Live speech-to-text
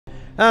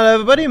Hello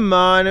everybody,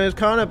 my name is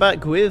Connor,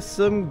 back with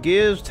some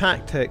Gears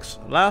Tactics.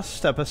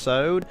 Last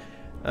episode,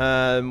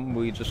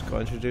 we just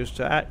got introduced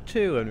to Act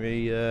 2 and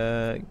we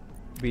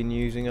been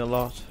using a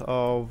lot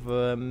of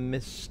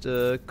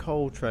Mr.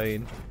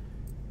 Coltrane.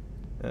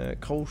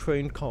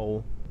 Coltrane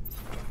Cole.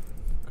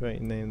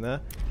 Great name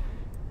there.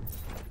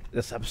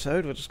 This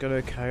episode we're just going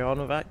to carry on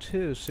with Act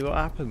 2, see what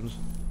happens.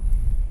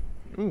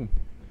 Ooh.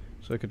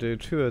 So we could do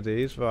 2 of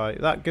these, right,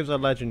 that gives a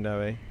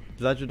legendary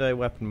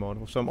weapon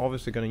mod, so I'm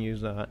obviously going to use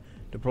that.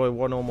 Deploy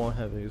 1 or more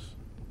heavies.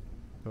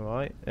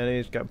 Alright,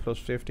 enemies get plus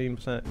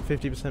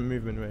 50%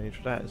 movement range.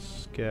 That is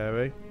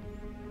scary.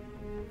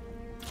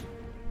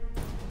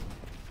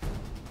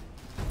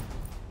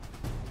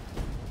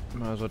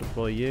 Might as well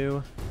deploy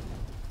you.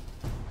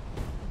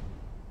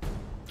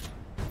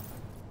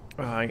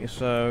 Alright,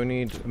 so we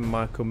need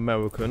Michael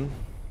American.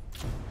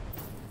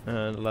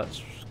 And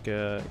let's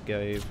get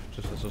Gabe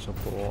just as a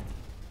support.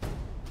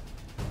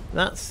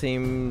 That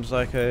seems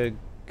like a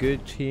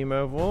good team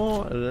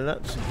overall.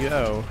 Let's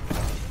go.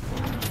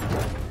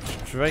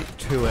 Straight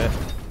to it.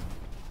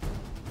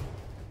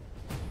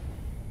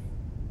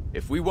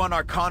 If we want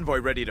our convoy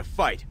ready to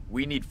fight,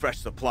 we need fresh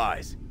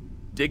supplies.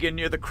 Dig in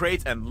near the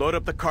crates and load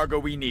up the cargo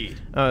we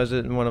need. Oh, is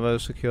it one of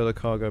those secure the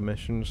cargo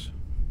missions?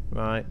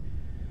 Right.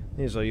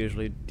 These are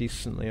usually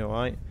decently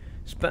alright.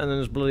 It's better than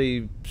those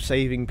bloody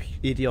saving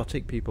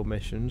idiotic people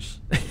missions.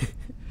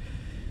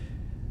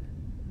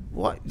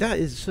 What? That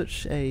is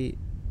such a...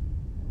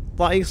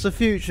 Like, it's the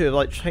future of,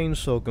 like,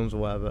 chainsaw guns or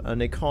whatever, and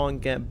they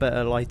can't get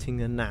better lighting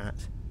than that.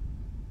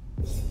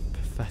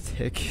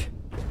 Pathetic.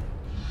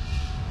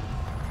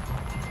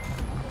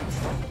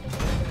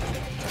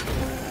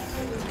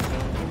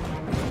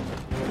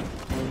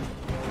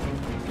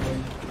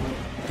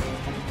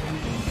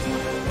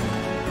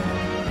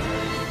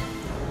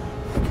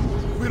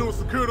 If we don't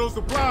secure those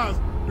supplies,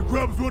 the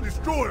grubs will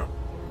destroy them.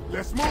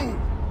 Let's move.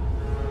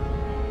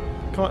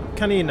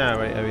 Can he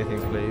narrate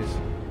everything, please?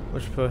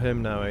 Much for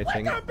him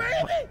narrating. Wake up,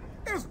 baby!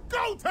 It's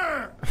go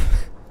time!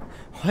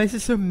 Why is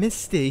it so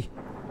misty?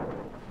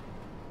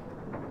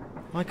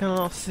 Why can't I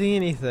not see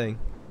anything?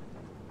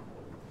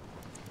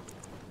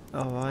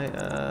 Alright,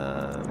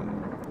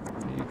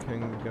 you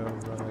can go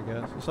there, I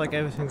guess. It's like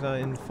everything's out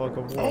in fog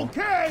of war.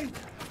 Okay!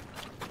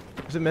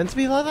 Is it meant to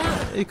be like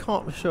that? It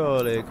can't,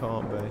 surely it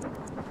can't be.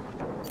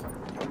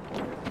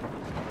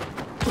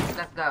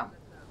 Let's go.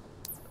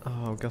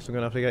 Oh, I guess I'm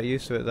gonna have to get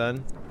used to it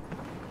then.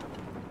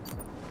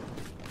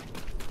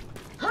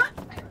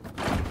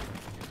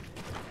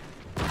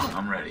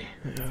 I'm ready.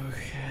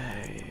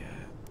 Okay.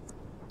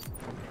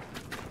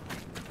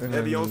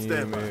 Heavy on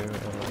standby. Way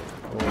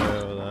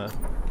over there.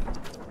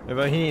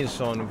 Maybe he needs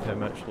someone with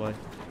him actually.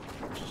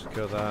 Just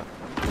go that.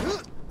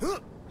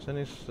 Is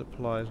any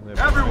supplies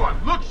nearby?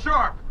 Everyone, look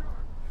sharp!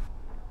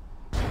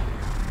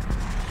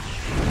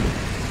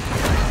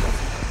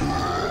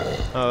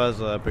 Oh, there's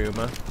a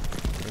boomer.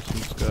 There's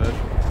some scourge.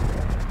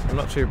 I'm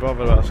not too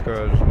bothered about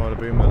scourge, it's more the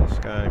boomer that's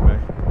scaring me.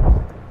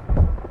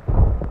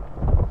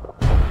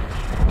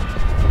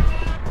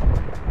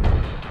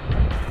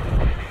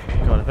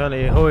 God, if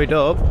only he hurried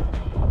up.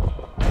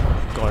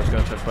 God, it's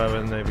going to take forever,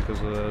 isn't it, because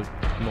of the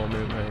more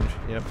movement range.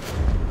 Yep.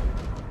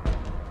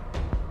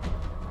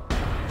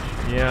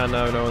 Yeah,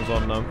 no one's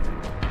on them.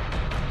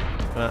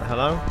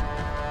 Hello?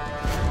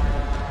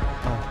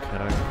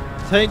 Okay.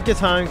 Take your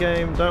time,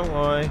 game, don't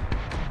worry.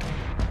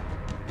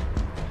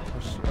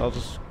 I'll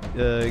just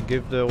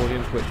give the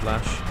audience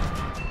whiplash.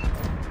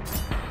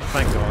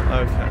 Thank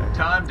God, okay.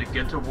 Time to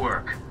get to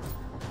work.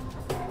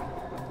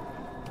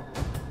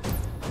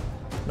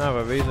 Now I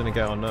have a reason to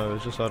get on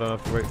those, just so I don't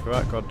have to wait for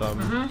that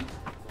goddamn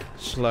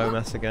slow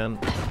mess again.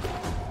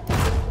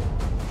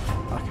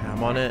 Okay,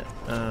 I'm on it,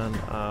 and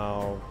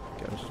I'll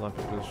get in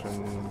sniper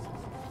position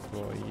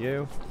for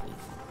you.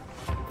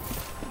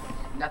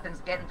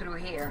 Nothing's getting through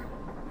here.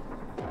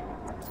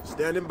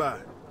 Standing by.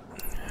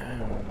 I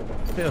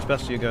think it's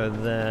best you go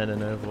there and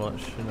then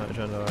Overwatch in that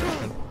general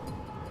direction.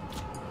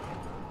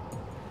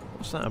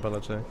 What's that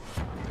ability?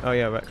 Oh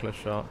yeah, reckless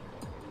shot.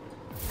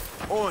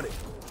 On it.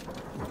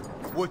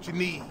 What you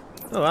need.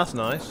 Oh, that's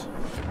nice.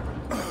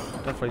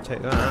 Definitely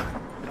take that.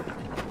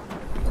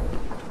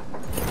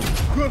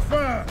 Good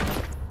find.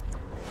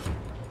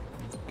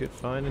 Good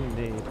find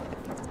indeed.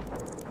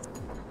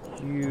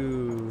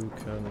 You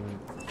can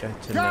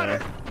get in Got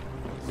there.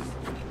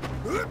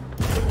 it.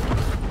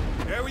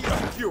 Area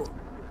secure.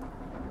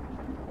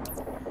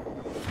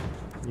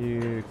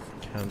 You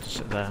can just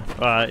sit there.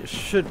 Alright,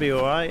 should be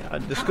alright.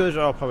 The Scourge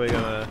are probably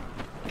gonna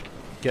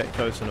get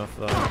close enough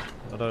though.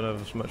 I don't know if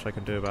there's much I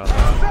can do about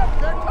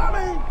that. They're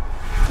coming!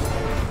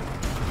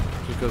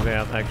 Just because we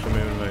have extra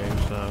movement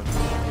range, so.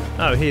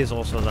 Oh, he is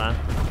also there.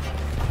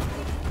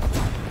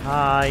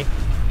 Hi.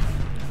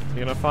 You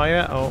gonna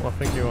fire? Oh, I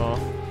think you are.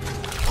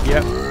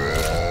 Yep.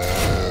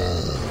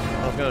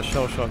 I was gonna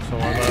shell shock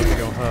someone, but I don't think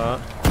it'll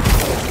hurt.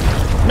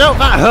 No,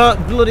 that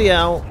hurt! Bloody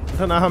hell! I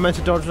don't know how I meant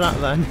to dodge that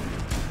then.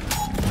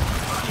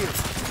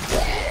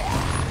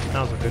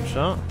 That was a good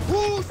shot.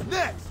 Who's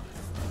next?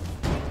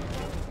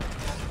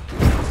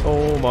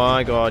 Oh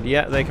my god,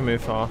 yeah, they can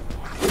move far.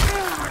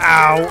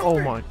 Ow! Oh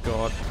my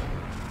god.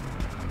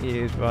 He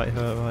is right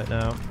hurt right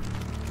now.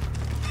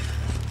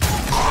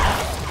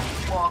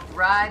 Walked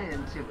right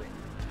into it.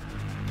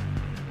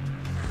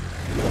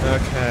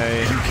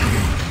 Okay.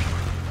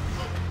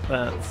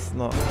 That's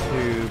not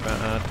too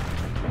bad.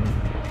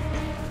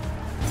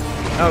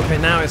 Okay,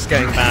 now it's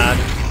getting bad.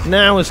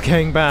 Now it's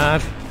getting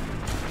bad.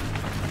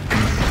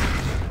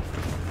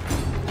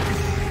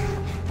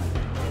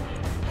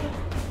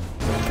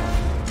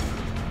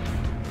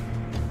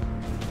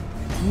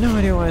 No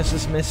idea why it's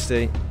this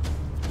misty.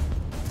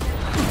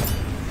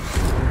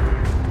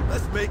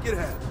 Let's make it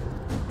happen.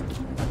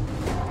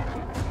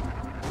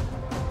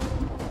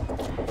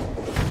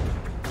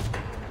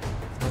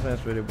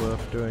 That's really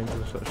worth doing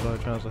with such low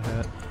chance of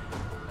hit.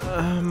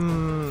 Yeah,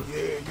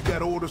 you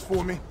got orders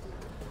for me?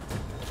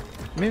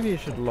 Maybe you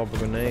should lob a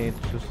grenade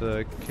just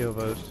to kill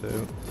those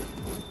two.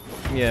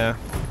 Yeah.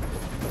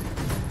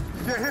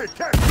 Yeah, here,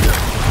 catch it.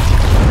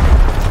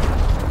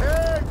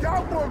 Hey,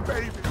 got one,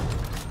 baby.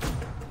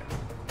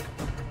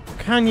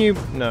 Can you?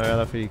 No, I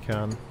don't think you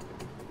can.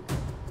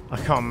 I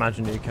can't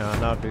imagine you can.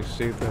 That would be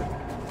stupid.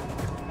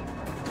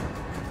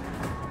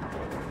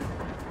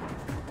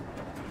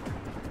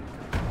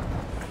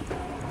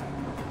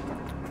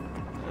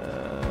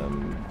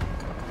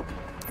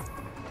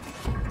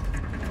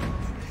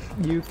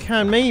 You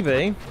can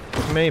maybe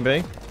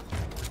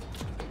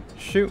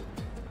shoot.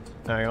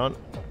 Hang on.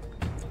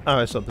 Oh,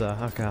 it's up there.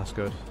 Okay, that's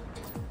good.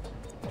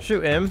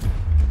 Shoot him,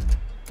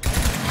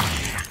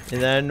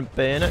 and then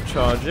bayonet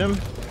charge him.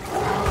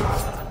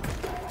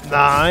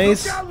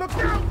 Nice. Look out, look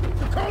out!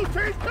 The cold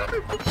train's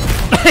coming for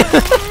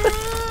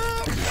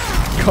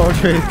Cold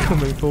train's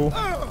coming, fool.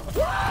 Now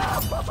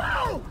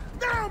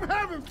I'm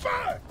having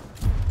fun!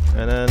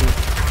 And then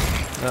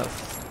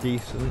that's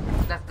decent.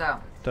 Let's go.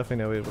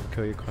 Definitely no able to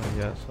kill you quite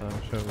yet, so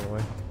I'm sure we'll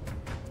wait.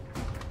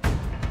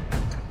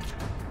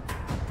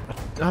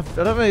 I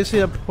don't really see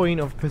the point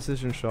of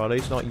precision shot, at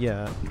least not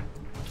yet.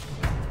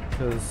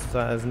 Because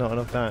that is not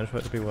enough damage for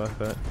it to be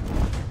worth it.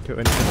 To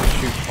anything to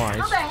shoot twice.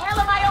 How the hell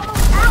am I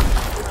almost out?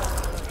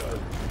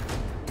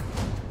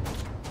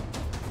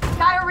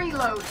 Gotta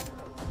reload.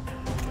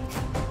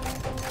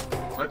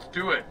 Let's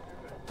do it.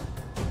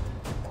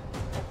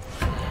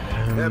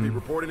 Heavy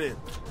reporting in.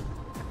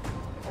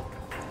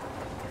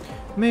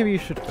 Maybe you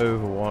should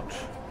Overwatch.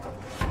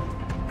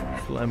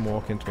 Just let him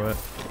walk into it.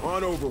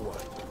 On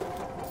Overwatch.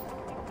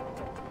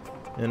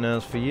 And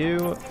as for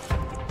you,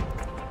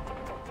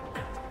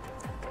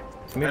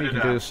 maybe you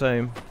can do the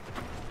same.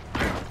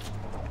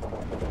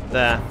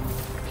 There.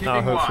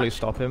 That'll hopefully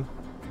stop him.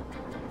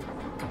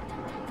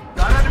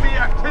 Got enemy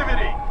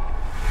activity.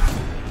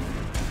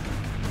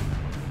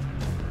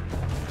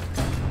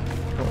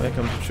 Oh, here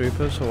comes the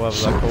troopers, or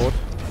whatever they're called.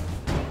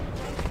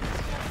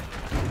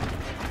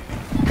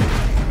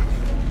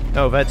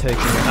 Oh, they're taking it.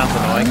 That's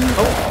annoying.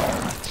 Oh!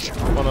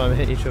 One of them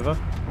hit each other.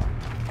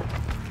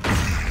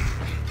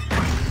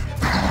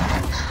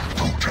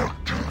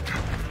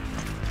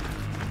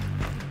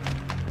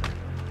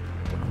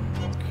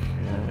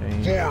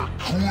 Okay.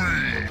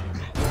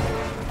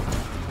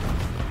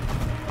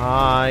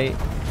 Hi.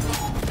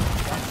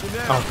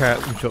 Okay,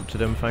 we jumped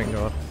at him, thank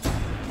God.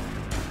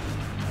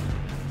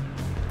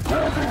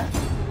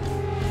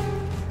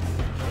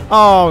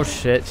 Oh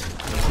shit.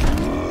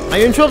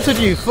 I interrupted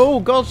you,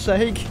 for God's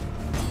sake!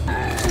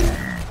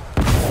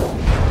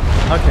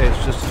 Okay,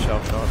 it's just a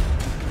shell shot.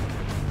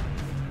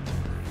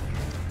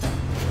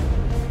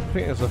 I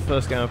think it's the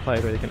first game I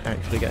played where you can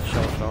actually get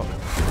shell shot.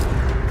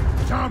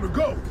 Time to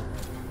go.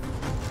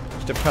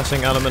 It's a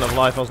depressing element of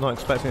life I was not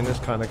expecting in this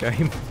kind of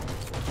game.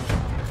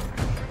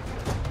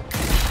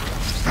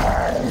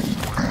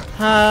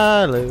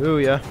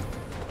 Hallelujah.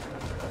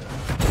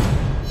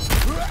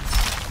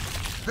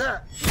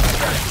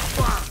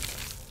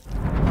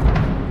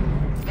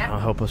 That'll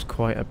help us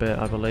quite a bit,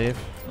 I believe.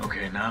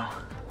 Okay, now.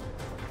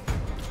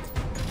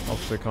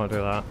 Obviously can't do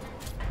that.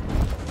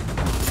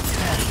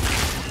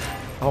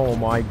 Oh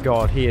my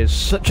god, he is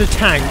such a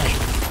tank!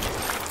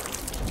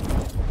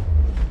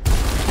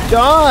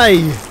 Die!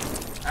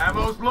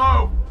 Ammo's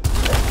low.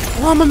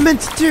 What am I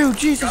meant to do?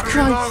 Jesus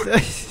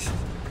Christ!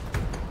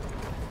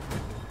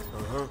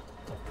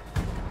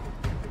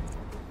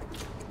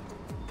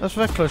 That's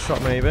a close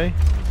shot, maybe.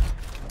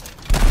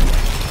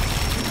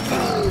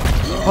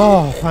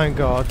 Oh, thank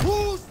God.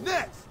 Who's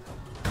next?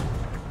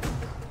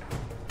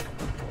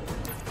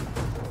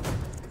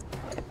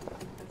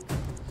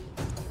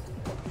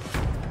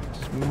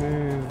 Just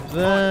move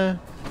there.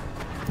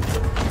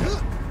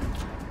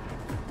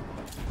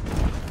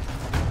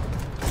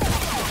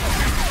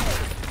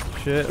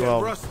 Shit,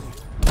 well,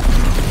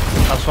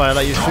 that's why I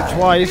let you shoot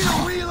twice.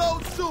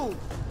 Reload soon.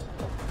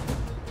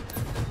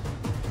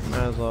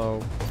 Might as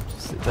well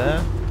sit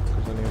there,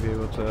 because then you'll be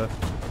able to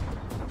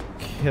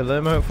kill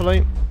him,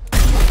 hopefully.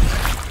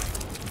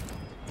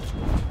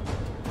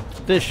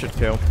 This should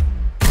kill.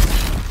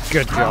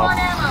 Good job.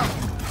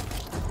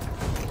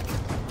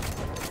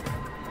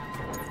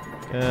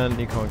 And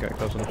you can't get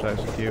close enough to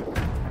execute.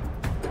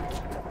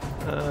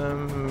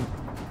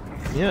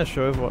 Yeah,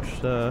 sure,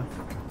 Overwatch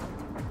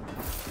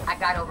I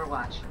got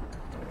Overwatch.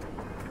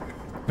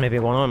 Maybe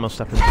one of them must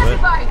step into it.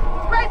 Everybody,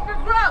 brace for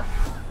grub!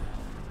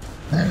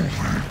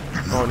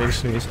 Oh, I need to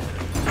sneeze.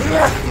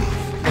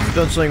 I've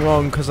done something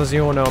wrong because, as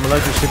you all know, I'm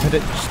allergic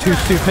to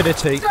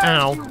stupidity.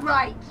 Ow. You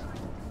right.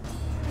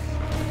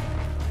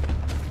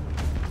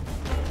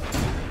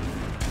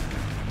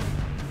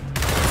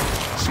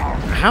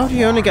 How do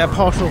you only get a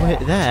partial hit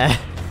there?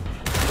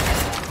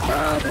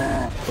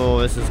 Oh,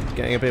 this is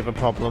getting a bit of a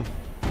problem.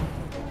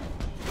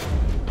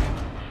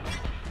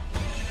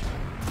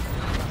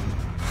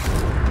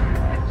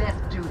 Let's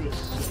do this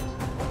shit.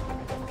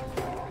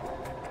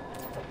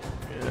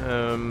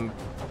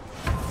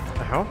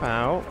 How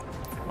about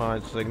I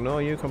just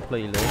ignore you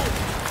completely?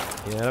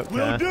 Yeah,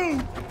 Will okay.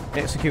 do.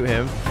 Execute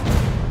him.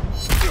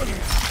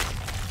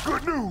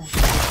 Good news.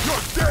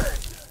 You're dead.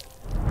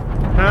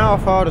 How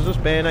far does this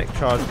bayonet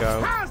charge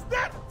go? How's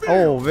that feel?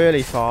 Oh,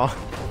 really far.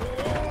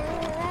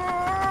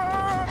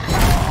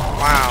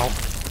 Wow.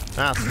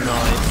 That's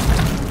nice.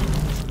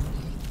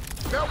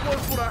 That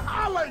was for the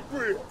highlight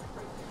reel.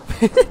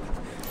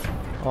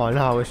 Oh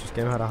no, I wish this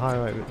game had a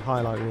highlight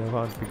reel. That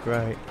would be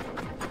great.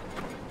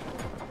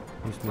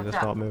 Just need to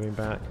start moving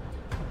back.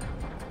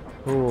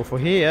 Oh, for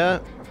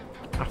here,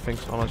 I think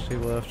it's honestly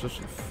worth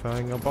just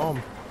throwing a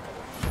bomb.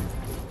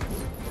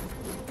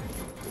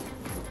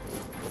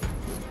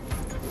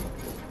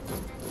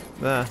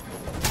 There.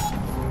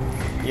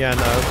 Yeah,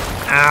 no.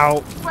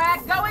 Ow!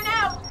 Swag going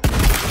out!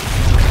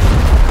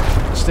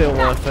 Still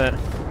worth it.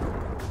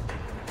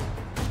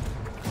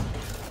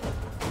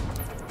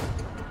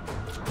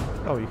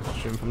 Oh, you can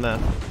shoot him from there.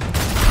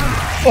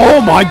 Oh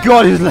my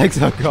god, his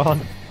legs are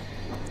gone!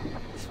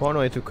 It's one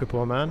way to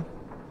cripple a man.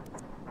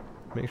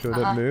 Make sure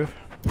they don't move.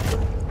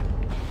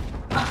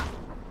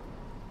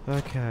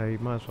 Okay, you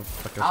might as well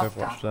fuck us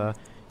Overwatch there.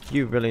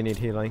 You really need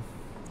healing.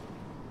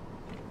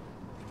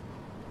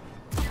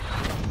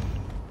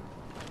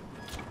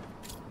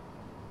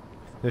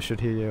 This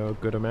should heal you a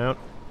good amount.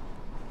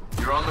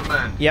 You're on the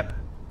mend. Yep.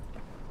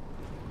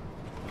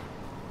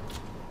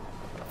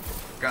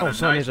 Got Oh,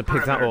 someone needs to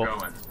pick that perimeter up.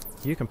 going.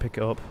 You can pick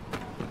it up.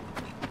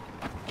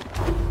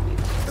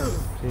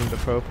 Seems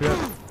appropriate.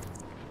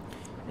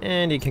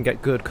 And you can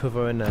get good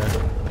cover in there.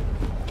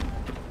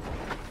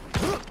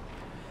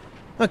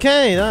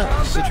 Okay,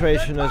 that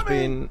situation has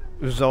been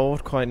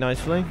resolved quite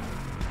nicely.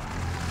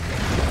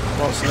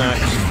 What's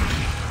next?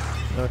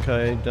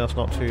 Okay, that's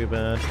not too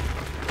bad.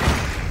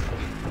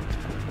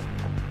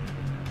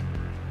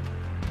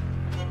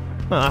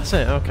 Oh, that's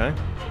it, okay.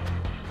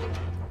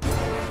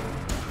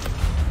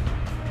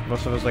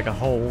 Must have like a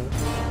hole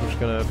which is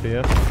gonna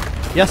appear.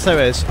 Yes, there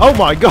is. Oh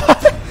my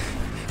god!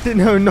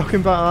 Didn't know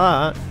knocking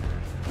back that.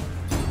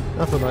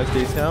 That's a nice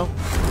detail.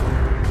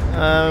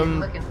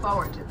 Looking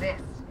forward to this.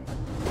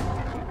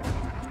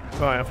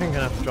 Right, I think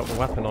I'm gonna have to drop the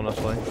weapon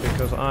honestly,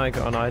 because I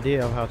got an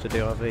idea of how to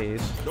deal with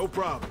these. No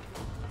problem.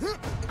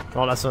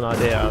 Well, that's an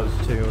idea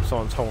as to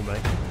someone told me.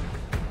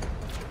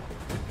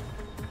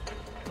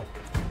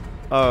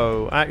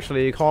 Oh,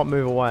 actually, you can't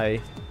move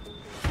away.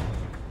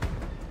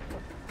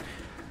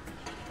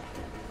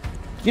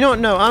 You know what?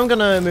 No, I'm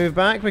gonna move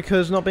back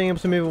because not being able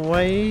to move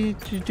away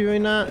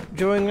during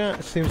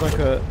that seems like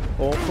a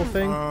awful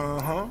thing.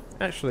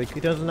 Actually,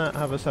 doesn't that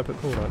have a separate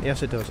cooldown?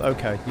 Yes, it does.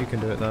 Okay, you can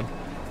do it then.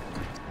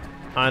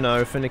 I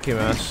know, finicky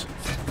mess.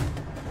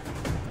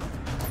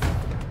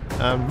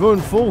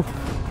 Run, fool!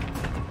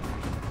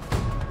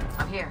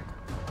 I'm here.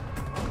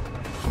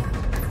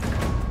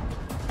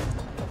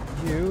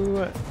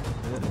 You.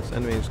 This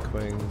enemy is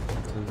going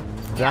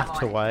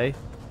that way.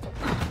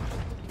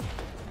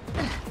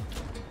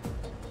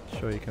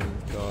 Sure, you can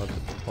guard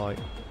like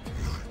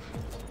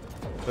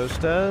those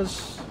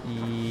stairs.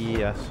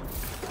 Yes.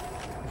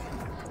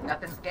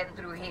 Nothing's getting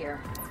through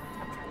here.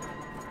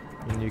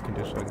 And you can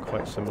do something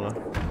quite similar.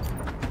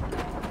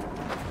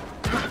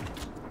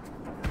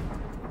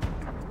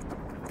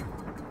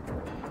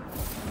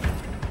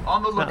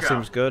 On the lookout. That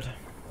seems good.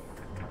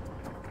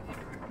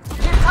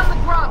 Here come the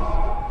grubs!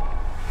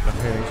 That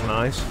feeling's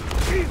nice.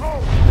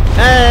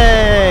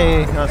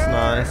 Hey! That's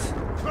nice.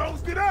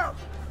 Closed it out.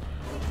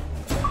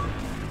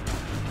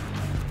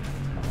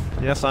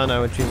 Yes, I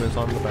know achievements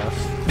aren't the best.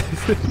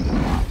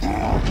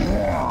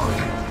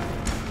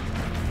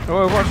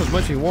 Oh, watch as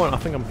much as you want. I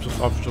think I've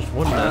just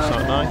won this,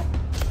 haven't I?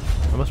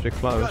 I must be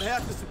close. Got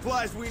half the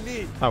supplies we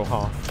need. Oh,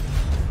 half.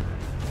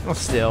 Oh,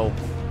 still.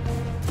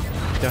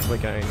 Definitely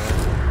getting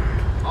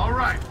there. All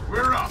right,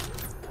 we're up.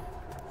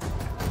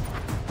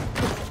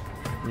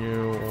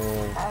 You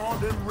all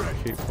Armed and ready.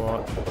 keep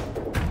watch.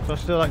 So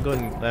still that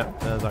gun.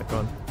 There's that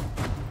gun.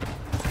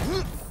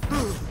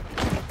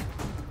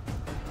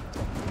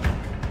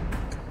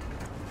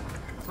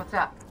 What's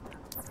up?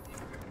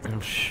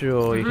 I'm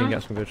sure you can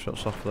get some good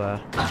shots off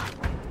there.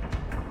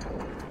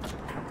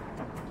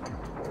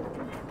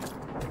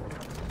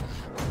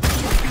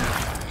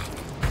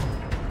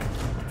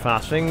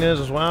 Fast fingers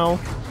as well.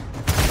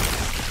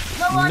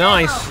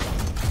 Nice!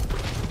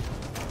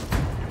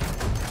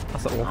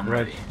 That's that awkward.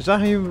 ready. Is that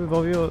how you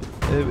revolve your...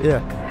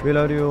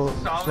 reload your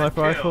Solid sniper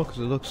kill. rifle? Because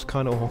it looks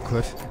kind of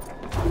awkward.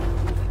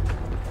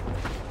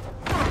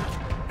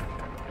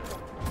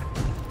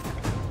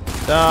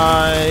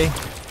 Die.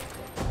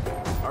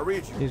 I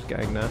read you. He's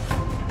getting there.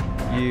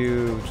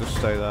 You just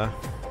stay there.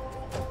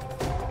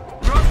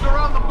 Grubs are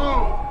on the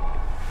move.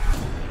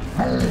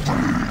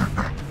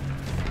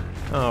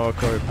 Oh, our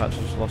curry patch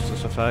has lost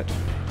its effect.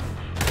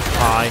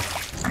 Hi.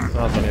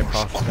 That was only a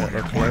partial hit,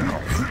 luckily.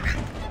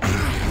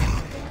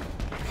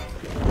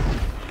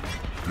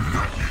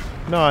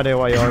 No idea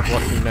why you're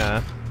overwatching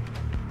there.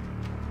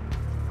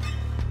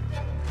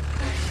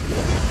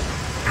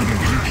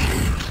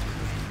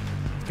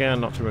 Again,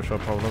 not too much of a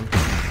problem.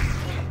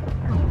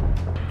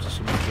 Just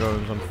some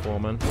drones on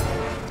Foreman.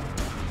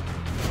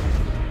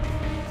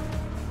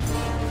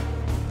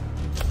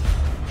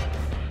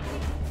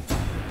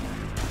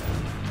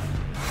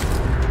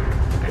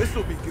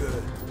 This'll be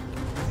good.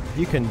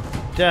 You can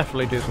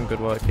definitely do some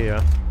good work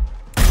here.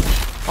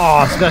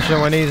 Oh,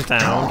 especially when he's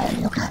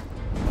down.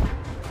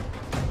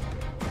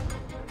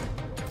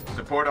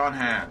 Support on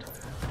hand.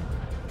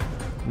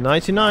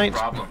 Nighty night.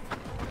 Problem.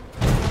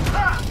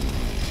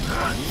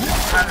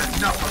 Had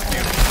enough of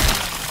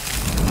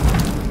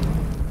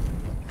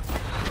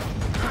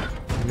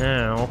you.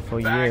 Now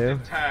for Bagged you.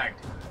 and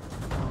tagged.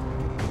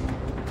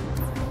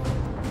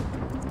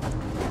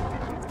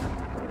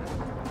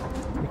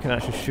 You can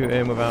actually shoot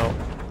him without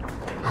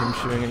him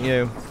shooting at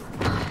you.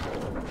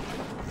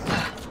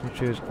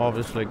 Which is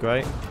obviously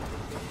great.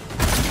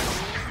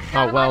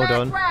 Oh, well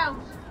done.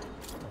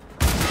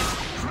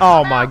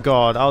 Oh my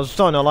god, I was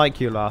starting to like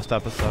you last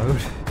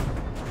episode.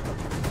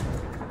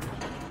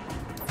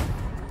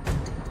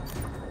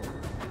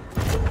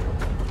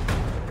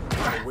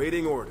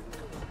 Awaiting order.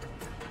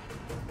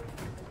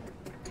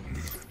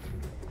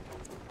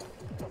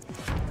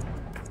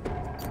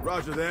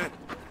 Roger that.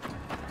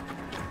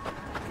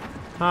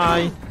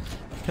 Hi.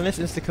 Can this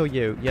insta-kill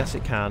you? Yes,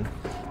 it can.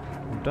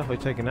 I'm definitely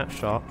taking that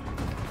shot.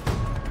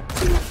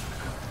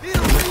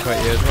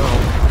 Quite you as well.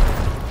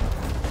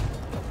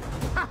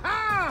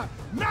 Ha-ha!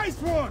 Nice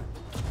one!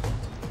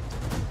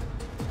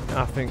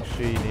 I think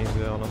she needs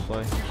it,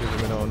 honestly. She's in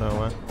the middle of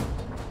nowhere.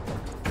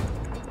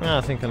 Yeah,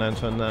 I think an end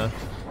turn there.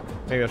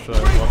 Maybe I should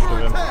have watched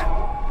with him.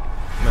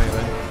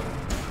 Maybe.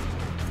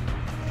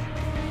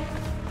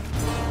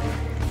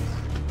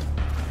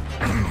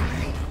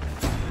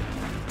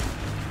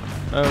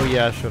 Oh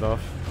yeah, I should have.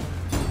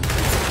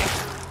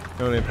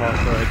 Only pass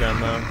for it again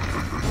now.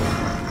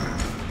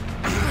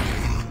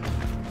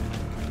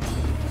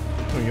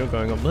 Oh, you're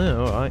going up there,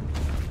 alright.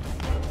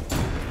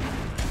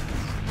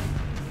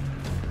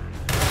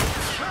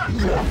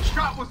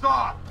 Shot was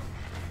off!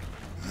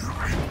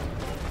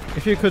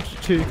 If you could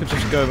two could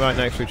just go right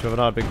next to each other,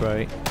 that'd be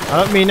great.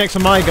 I don't mean next to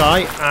my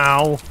guy.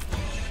 Ow.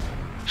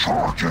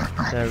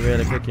 They're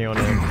really picking on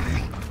him.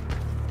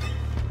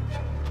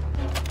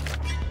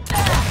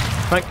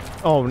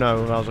 Oh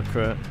no, that was a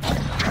crit.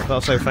 I thought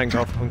I'd say thank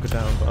God for hunker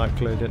down, but that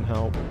clearly didn't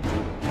help.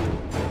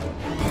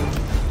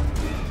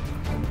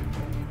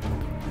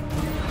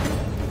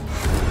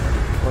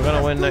 We're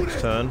gonna win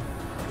next turn.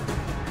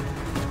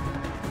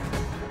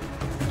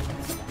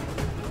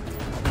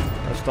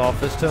 Let's start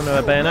this turn with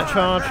a bayonet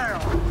charge.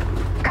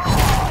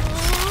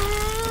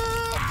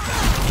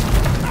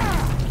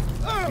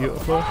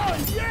 Beautiful.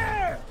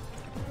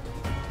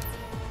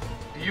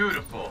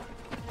 Beautiful.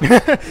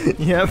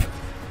 Yep.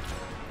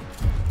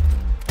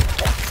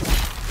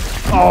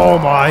 Oh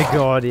my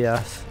god,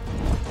 yes.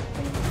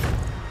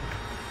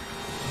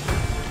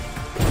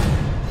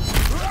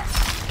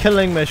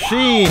 Killing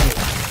machine!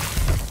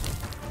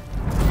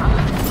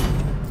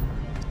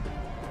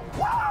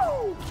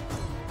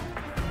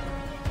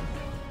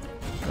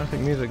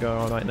 Nothing music going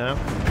on right now.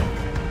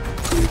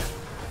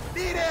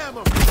 Need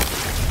ammo!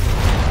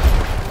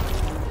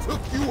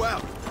 Took you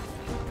out.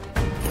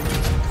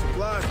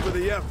 Supplies for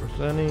the effort. Is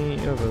there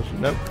any others?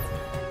 Nope.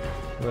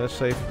 We're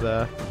safe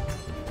there.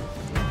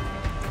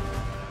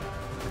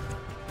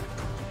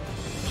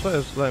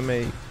 So let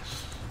me.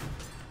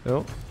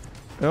 Oh.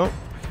 Oh.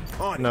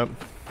 Nope.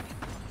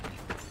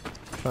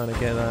 Trying to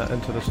get that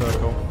into the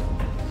circle.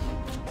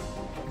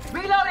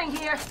 Reloading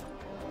here.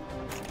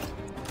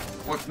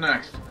 What's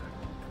next?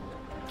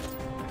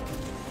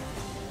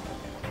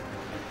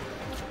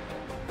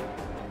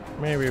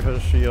 Maybe if I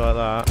just shoot you like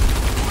that.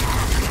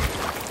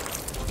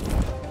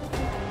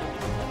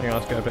 I think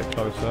let's get a bit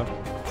closer.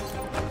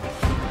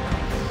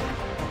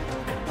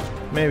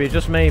 Maybe,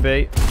 just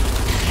maybe.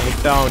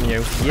 I down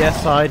you.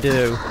 Yes, I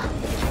do.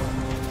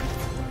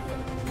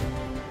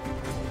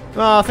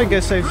 Oh, I think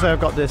it's safe to say I've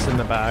got this in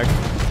the bag.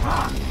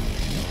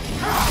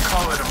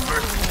 Call it a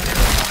first.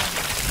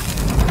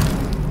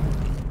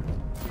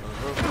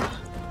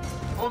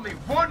 Only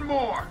one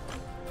more.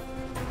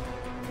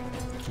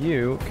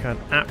 You can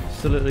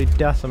absolutely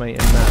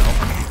decimate him now.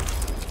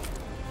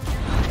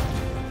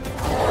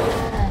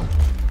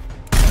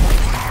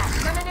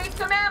 Gonna need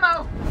some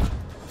ammo.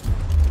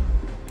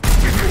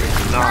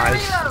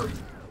 Nice. Reload.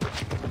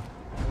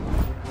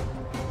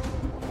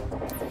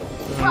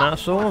 And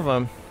that's all of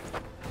them.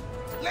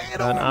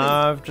 And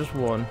I've just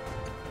won.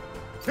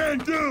 Can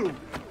do.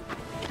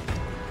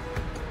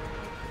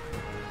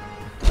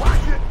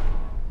 Watch it.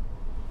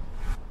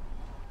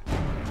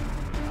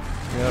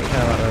 You don't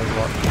care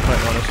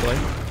actually.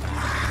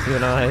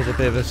 Even though it's a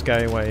bit of a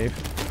scary wave.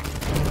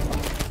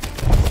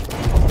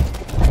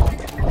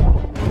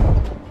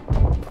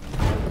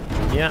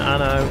 Yeah, I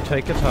know.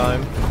 Take your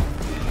time.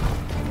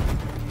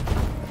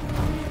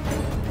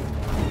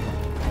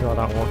 God,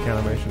 that walking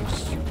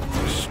animation's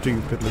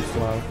stupidly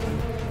slow.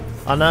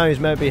 I know he's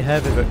meant to be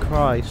heavy, but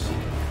Christ.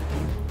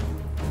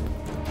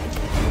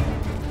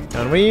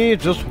 And we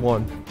just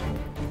won.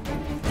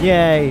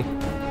 Yay!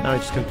 Now we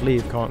just can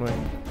leave, can't we?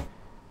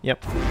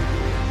 Yep.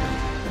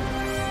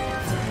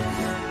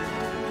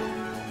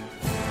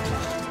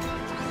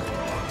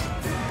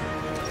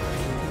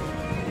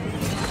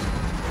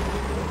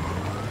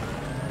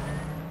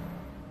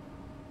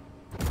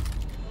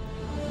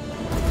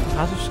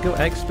 Passive skill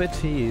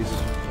expertise. So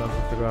I have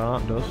to figure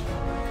out what that does.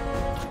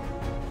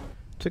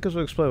 Tickers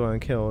will explode when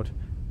killed.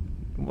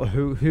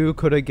 Who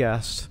could have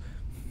guessed?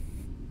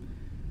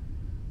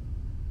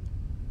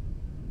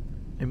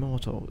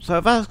 Immortal.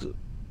 So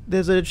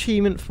there's an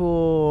achievement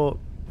for...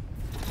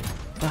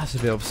 That's a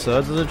bit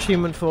absurd. There's an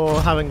achievement for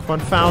having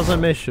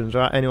 1,000 missions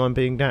without anyone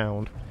being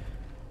downed.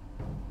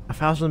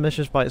 1,000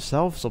 missions by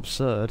itself is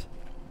absurd.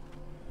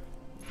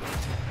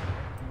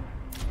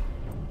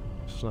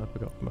 Sniper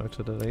got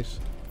promoted at least.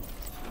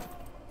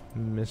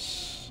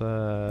 Miss...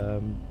 how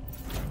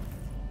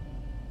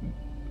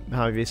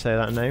do you say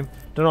that name?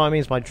 Don't know what it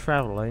means by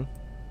travelling.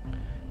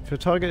 If your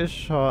target is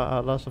shot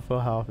at less than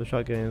full health, the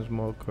shot gains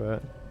more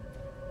crit.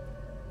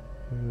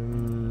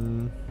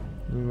 When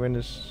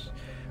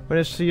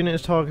this unit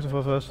is targeted for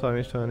the first time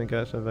each turn, it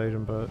gets an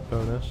evasion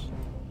bonus.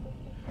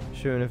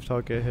 Shooting if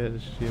target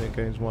hits, this unit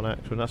gains 1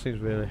 action. That seems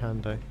really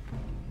handy.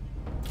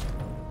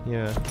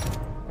 Yeah.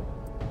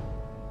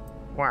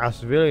 Wow,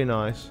 that's really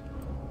nice.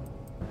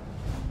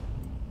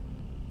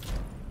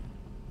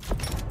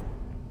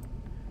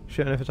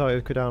 Shooting if a target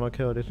is cut down or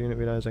killed, this unit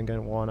reloads and gains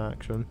 1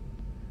 action.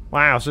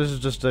 Wow, so this is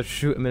just a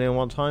shoot a million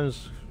 1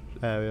 times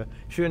area.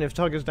 Shooting if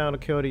target is down or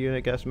killed, a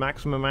unit gets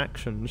maximum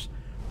actions.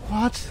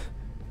 What?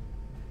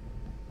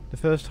 The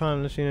first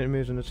time this unit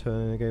moves in a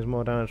turn, it gains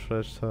more damage for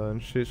its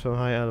turn. Shoots from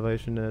high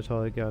elevation and a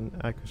target gets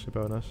an accuracy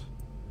bonus.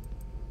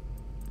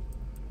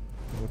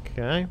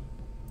 Okay.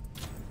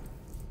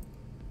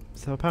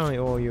 So apparently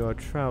all you are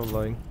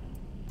travelling.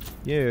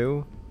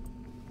 You...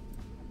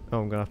 Oh,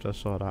 I'm gonna have to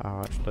sort that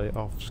out actually,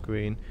 off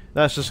screen.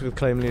 That's just gonna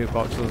claim loot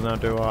boxes and now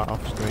do our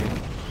off screen.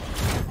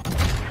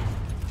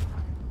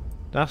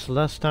 That's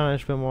less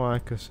damage but more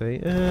accuracy.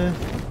 Not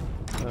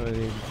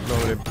really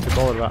too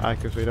bothered about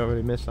accuracy, don't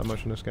really miss that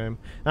much in this game.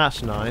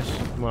 That's nice.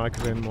 More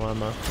accuracy and more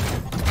ammo.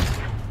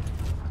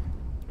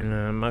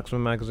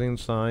 Maximum magazine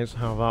size,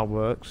 how that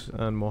works,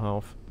 and more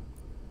health.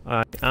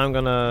 Alright, I'm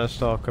gonna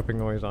start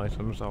equipping all these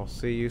items. I'll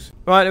see you soon.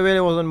 Right, there really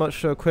wasn't much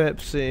to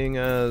equip, seeing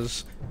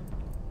as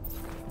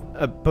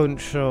a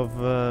bunch of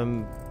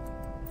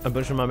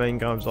my main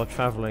guys are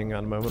travelling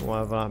at the moment,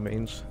 whatever that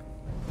means.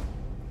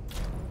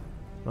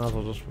 Might as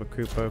well just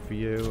recruit both of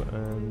you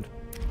and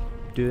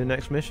do the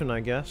next mission,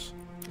 I guess.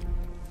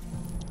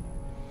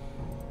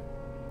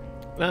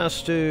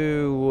 Let's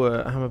do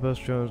hammer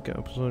burst drones, get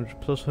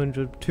plus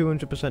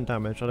 200%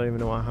 damage. I don't even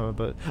know what hammer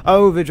burst.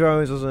 Oh, the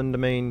drones isn't the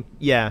main.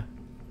 Yeah.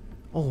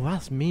 Oh,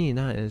 that's mean.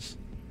 That is.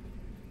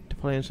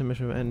 Deploy into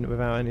mission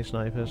without any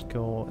snipers.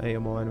 Kill 8 or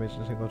more enemies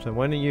in a single turn.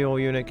 When your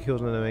unit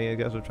kills an enemy, it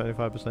gets a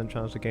 25%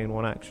 chance to gain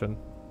 1 action.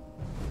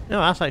 No,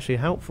 that's actually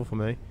helpful for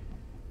me.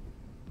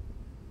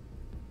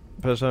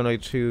 But it's only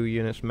 2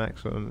 units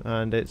maximum,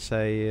 and it's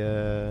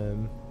a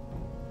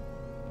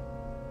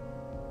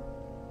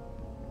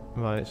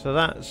right. So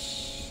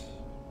that's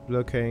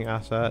locating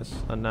assets,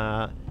 and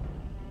that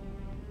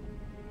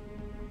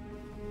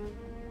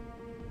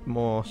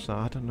more. So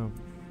I don't know.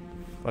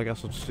 I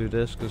guess I'll just do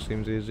this because it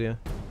seems easier.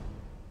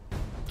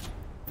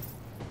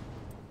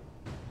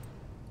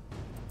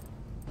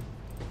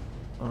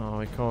 Oh,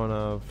 I can't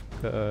have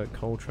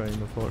Coltrane,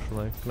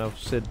 unfortunately. I can have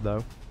Sid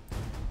though.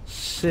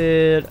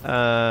 Sid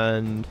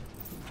and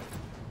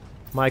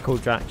Michael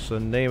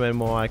Jackson, name a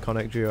more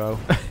iconic duo.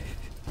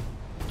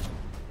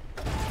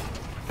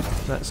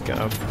 Let's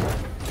go.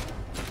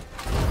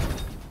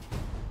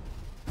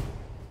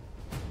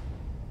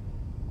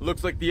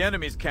 Looks like the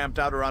enemy's camped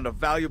out around a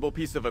valuable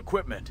piece of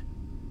equipment.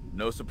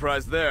 No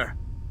surprise there.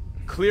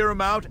 Clear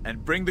them out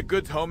and bring the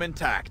goods home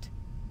intact.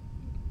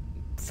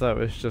 So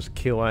it's just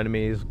kill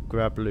enemies,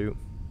 grab loot.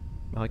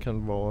 I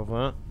can roll with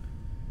that.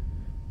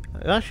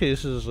 Actually,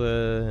 this is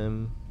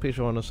pretty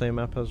sure on the same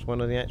map as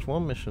one of the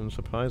X1 missions,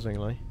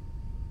 surprisingly.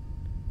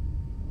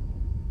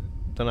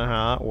 Don't know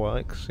how that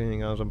works,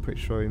 seeing as I'm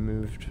pretty sure he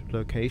moved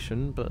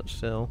location, but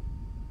still.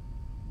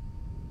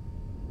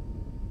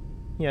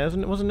 Yeah,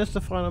 wasn't this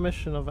the final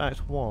mission of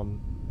Act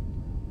 1?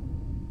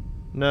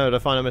 No, the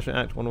final mission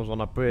of Act 1 was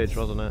on a bridge,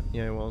 wasn't it?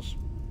 Yeah, it was.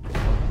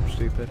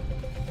 Stupid.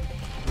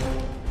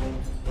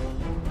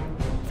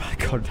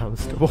 Goddamn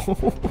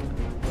stubble.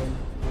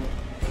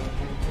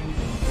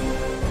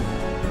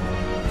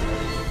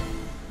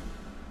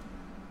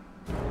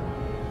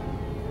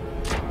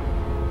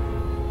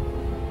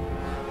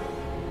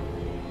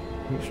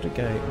 Reach the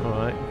gate,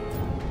 alright.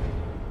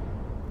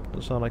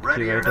 Doesn't sound like it's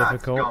Ready too very or not,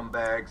 difficult.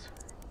 scumbags.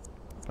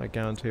 I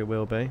guarantee it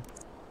will be.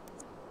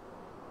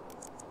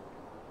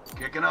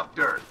 Kicking up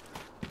dirt.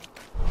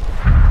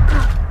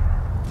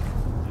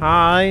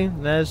 Hi,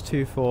 there's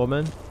 2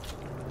 foremen.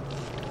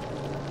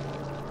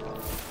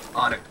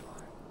 On it.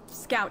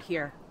 Scout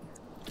here.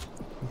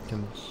 You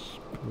can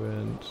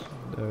sprint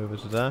over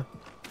to there.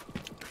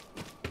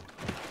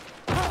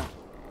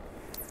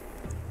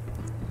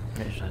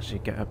 Which lets you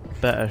get a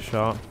better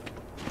shot.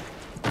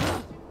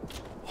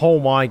 Oh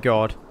my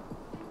god.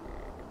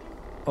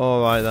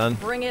 Alright then.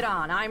 Bring it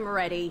on. I'm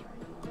ready.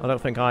 I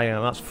don't think I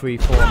am. That's 3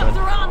 Grubs foremen.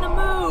 are on the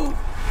move.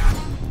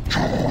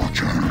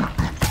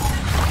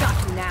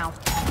 Got you now.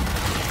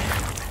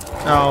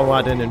 Oh,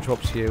 I didn't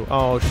interrupt you.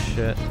 Oh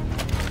shit.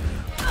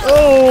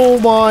 Oh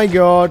my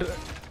god.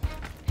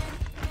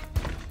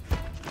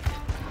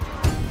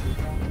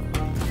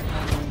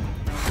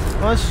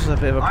 Well, this is a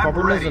bit of a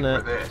problem, isn't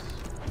it?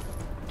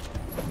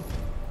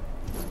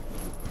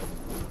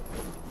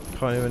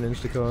 Can't even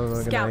insta-kill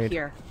a Scout grenade.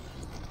 here.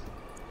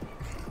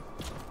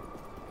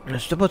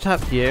 Let's double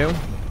tap you.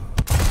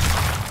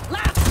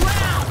 Last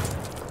round.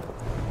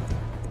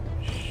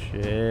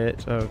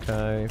 Shit,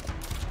 okay.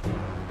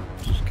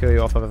 Just kill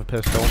you off with a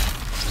pistol.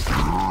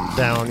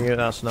 Down you,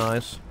 that's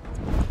nice.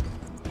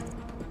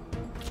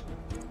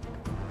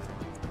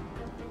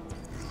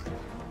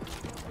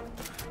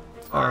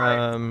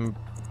 Alright.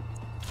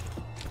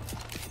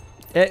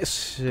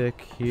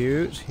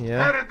 Execute,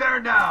 yeah. Headed there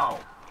now.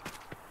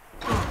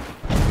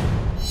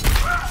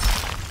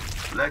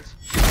 Let's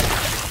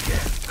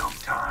get some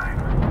time.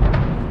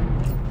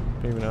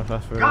 Don't even know if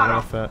that's really Got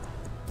worth it.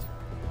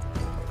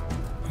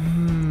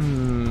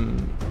 Hmm.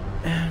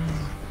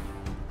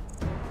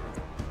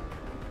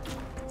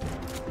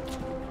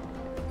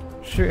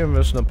 Shoot him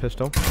with a snub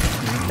pistol.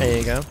 There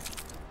you go.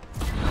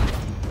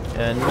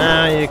 And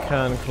now you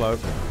can cloak.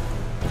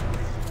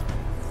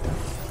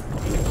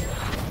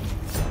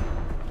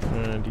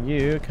 And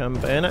you can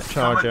bayonet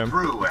charge Coming him.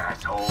 through,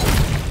 asshole.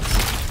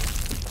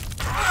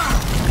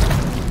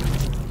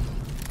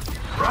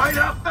 Right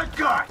up the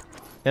gut.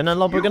 And then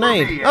lob a You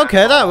grenade. will be,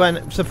 Okay, that asshole.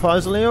 went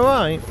surprisingly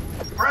alright.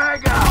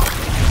 Frag out.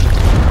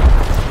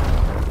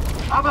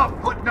 How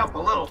about putting up a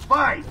little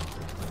fight?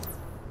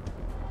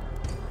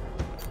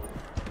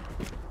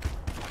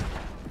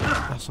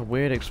 That's a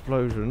weird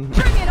explosion.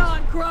 Bring it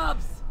on,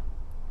 grubs.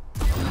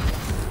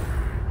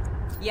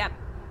 Yep.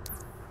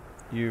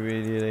 You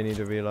really need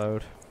to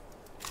reload.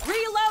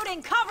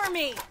 Reloading. Cover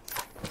me.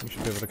 You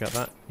should be able to get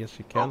that. Yes,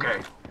 you can.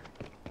 Okay.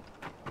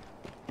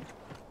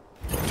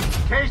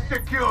 Case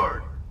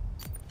secured.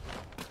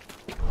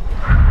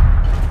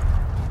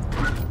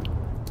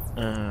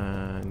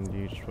 And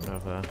you just went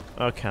over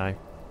there. Okay.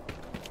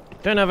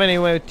 Don't have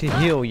anywhere to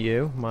heal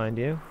you, mind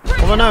you.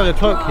 Although no, the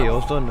cloak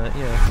heals, doesn't it?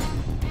 Yeah.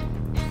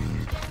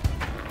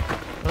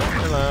 Oh,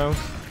 hello.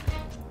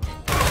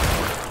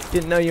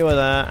 Didn't know you were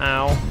there.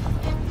 Ow.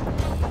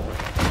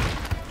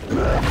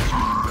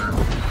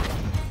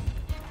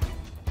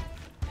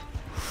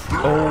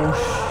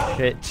 Oh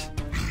shit.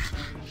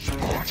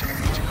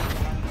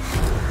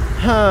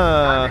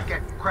 Huh. Time to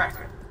get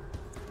cracking.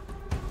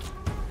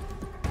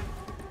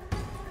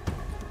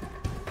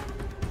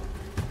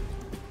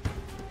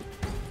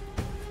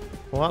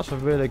 Well, that's a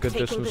really good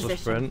Taking distance to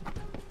position. sprint.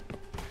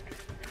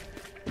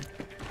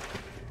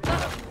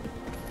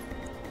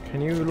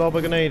 Can you lob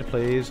a grenade,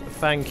 please?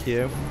 Thank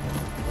you.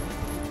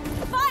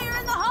 Fire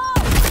in the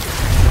hole.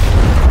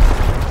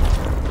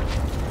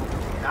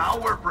 Now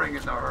we're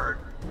bringing the herd.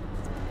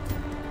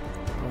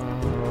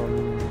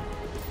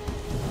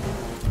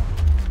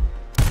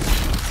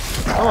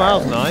 Oh, that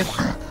was nice.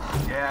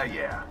 Yeah,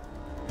 yeah.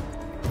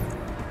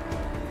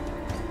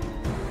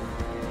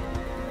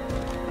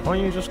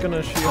 Aren't you just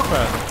gonna shoot your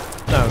friend?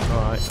 No,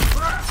 alright.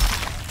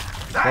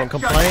 That Won't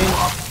shut complain. you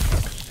up.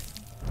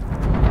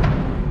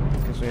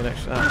 Gives me an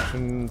extra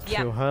action to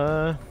Yep.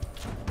 her.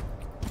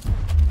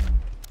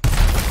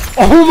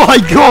 Oh my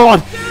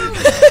god!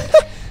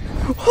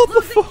 What the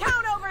Losing fuck?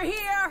 count over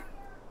here.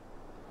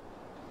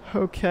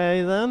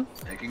 Okay then.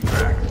 Taking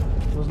tracks.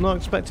 Was not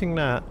expecting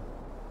that.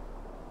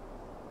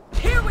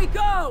 Here we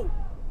go.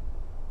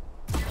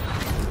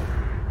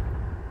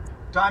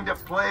 Time to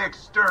play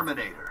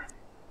exterminator.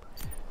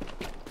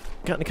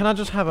 Can I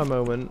just have a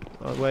moment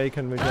where you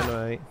can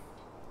regenerate?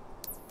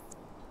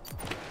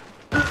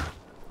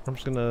 I'm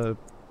just gonna...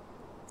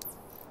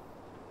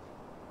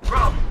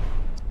 Grub,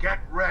 get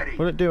ready.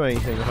 Will it do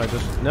anything if I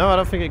just... No, I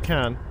don't think it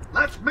can.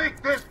 Let's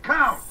make this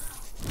count.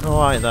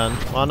 Alright then.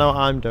 Well, I know what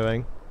I'm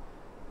doing.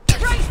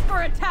 Brace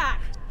for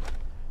attack.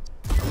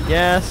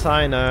 Yes,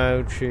 I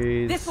know.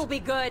 Cheese. This will be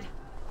good.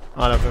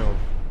 I don't think.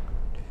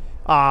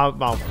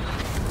 Well,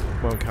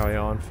 won't carry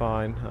on.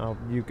 Fine.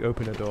 You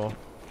open the door.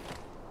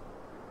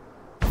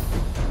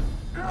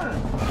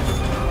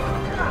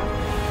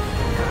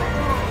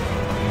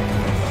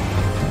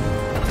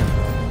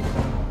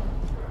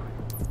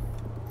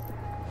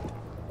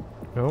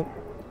 Oh.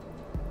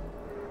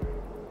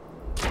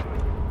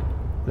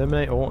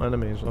 Eliminate all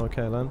enemies.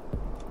 Okay then.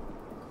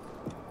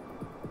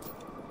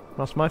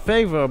 That's my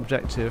favourite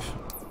objective.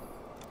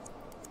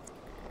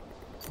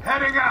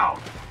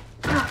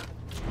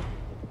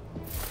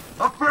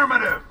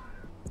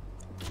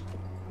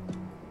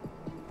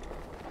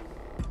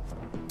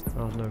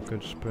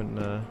 going to sprint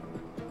there.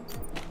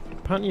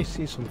 Apparently you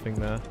see something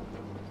there.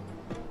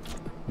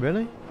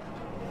 Really?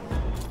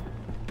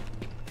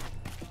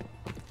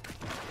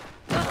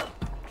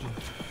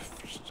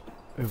 Just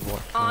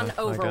Overwatch. On there,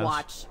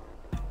 Overwatch.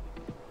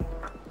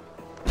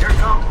 Here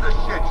comes the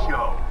shit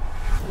show.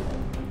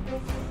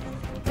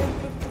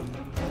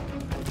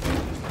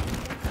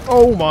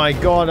 Oh my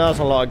god, that's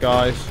a lot of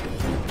guys.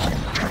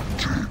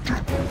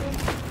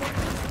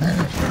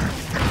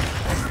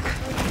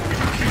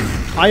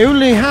 I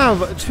only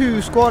have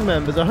 2 squad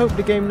members. I hope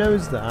the game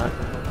knows that.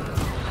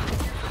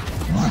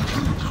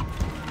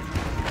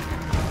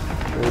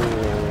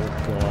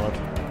 Oh god.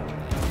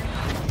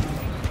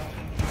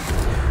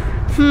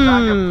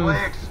 Time to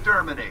play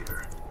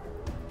exterminator.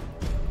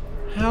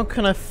 How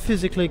can I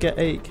physically get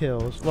 8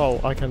 kills? Well,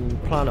 I can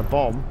plant a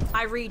bomb.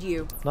 I read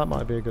you. That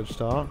might be a good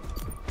start.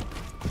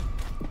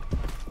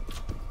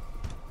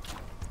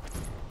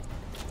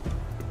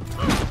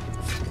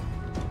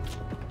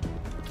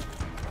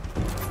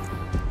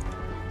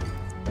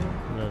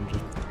 And then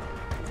just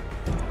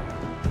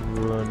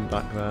run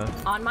back there.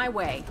 On my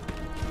way.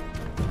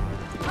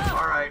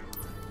 All right.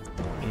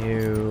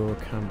 You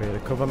can be the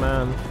cover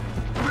man.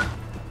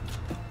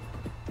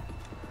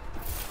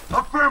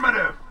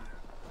 Affirmative.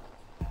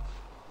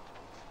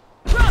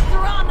 Grubs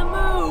are on the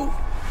move!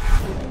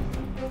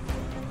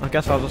 I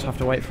guess I'll just have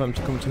to wait for them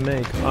to come to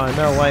me.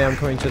 No way I'm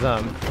coming to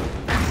them.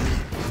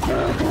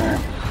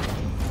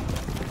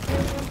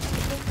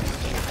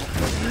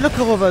 Look at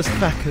all those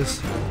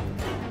feckers.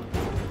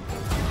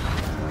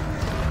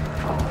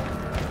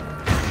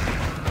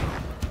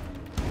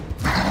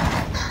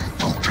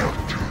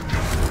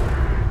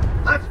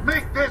 Let's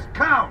make this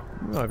count.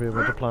 Might be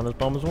able to plant his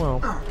bomb as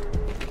well.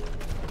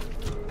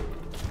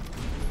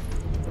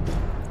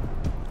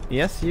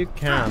 Yes, you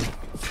can.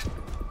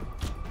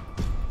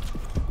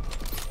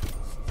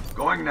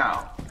 Going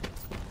now.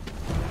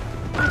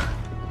 I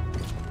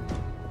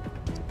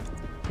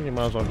think you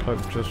might as well cloak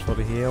just for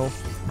the heal.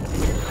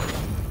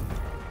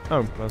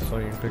 Oh, that's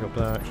something you can pick up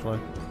there actually.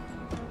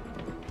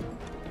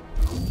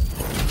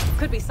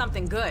 Could be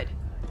something good.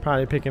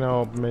 Apparently picking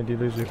up made you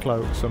lose your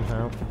cloak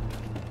somehow.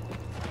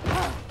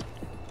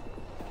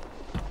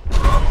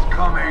 Grub's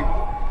coming.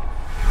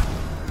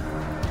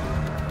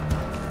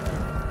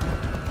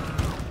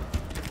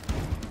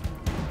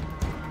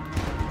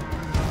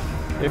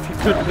 If you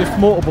could, if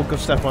multiple could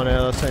step on it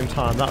at the same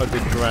time, that would be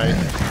great.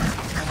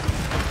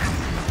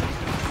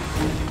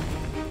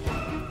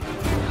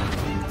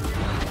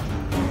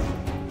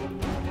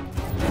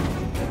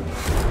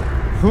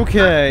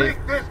 Okay. Let's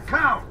make this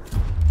count.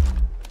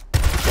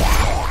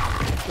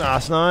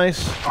 That's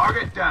nice.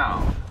 Target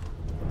down.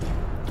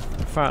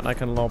 In fact, I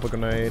can lob a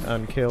grenade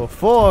and kill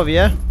 4 of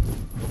you.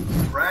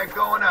 Frag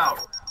going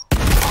out.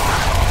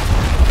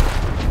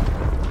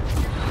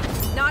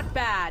 Not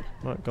bad.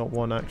 Right, got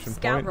 1 action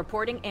Scout point.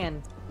 reporting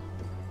in.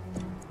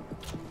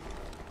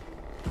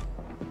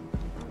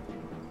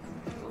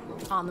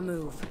 On the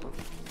move.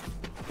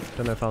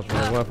 Don't know if that was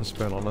really worth a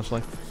spin,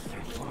 honestly.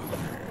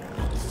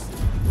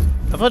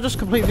 Have I just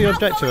completed the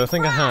objective? I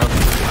think I have.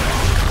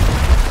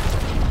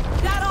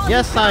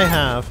 Yes, I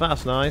have.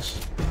 That's nice.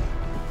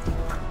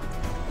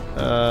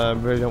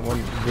 Really don't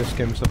want to risk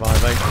him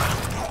surviving.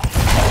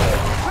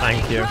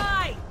 Thank you.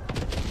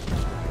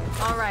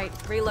 Alright,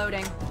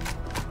 reloading.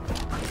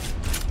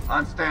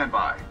 On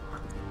standby.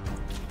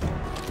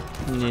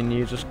 And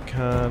you just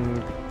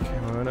can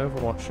carry on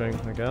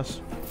overwatching, I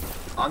guess.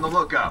 On the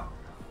lookout.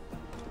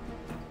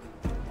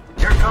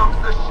 Here comes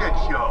the shit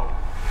show.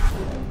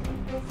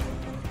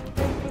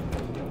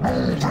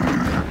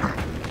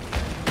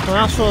 Well,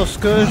 that's where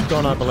Scourge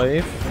gone, I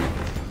believe.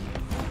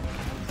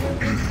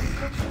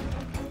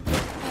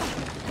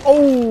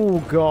 Oh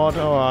god,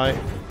 alright.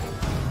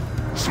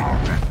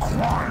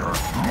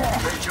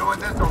 Been doing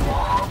this a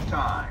long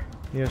time.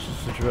 Yes,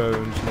 it's the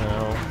drones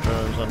now.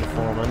 Drones and the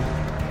foreman.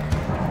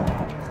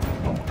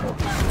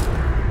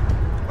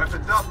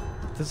 Weapons up.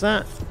 Does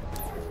that...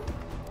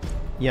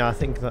 Yeah, I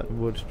think that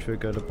would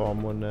trigger the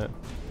bomb, wouldn't it?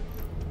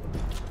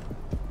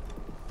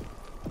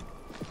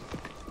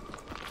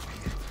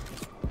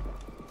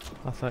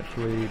 That's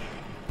actually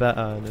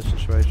better in this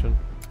situation.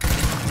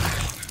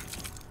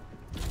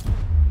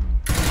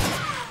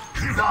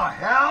 The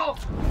hell?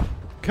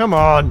 Come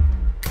on!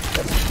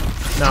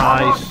 Almost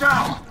Nice!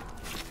 down.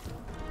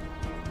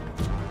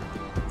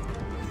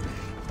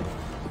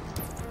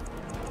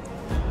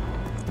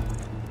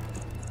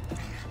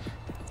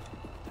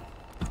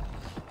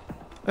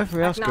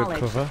 Everybody else good Acknowledged.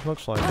 cover,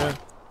 looks like it.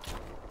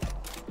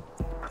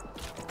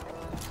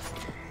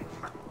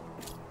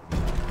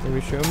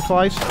 Maybe shoot him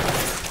twice.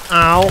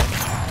 Ow!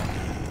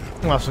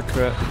 Well, that's a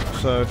crit,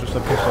 so just a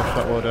piss off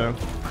shot will do.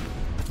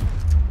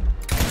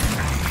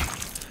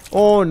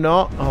 Or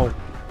not! Oh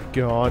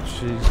god,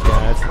 she's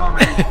dead.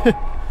 Coming.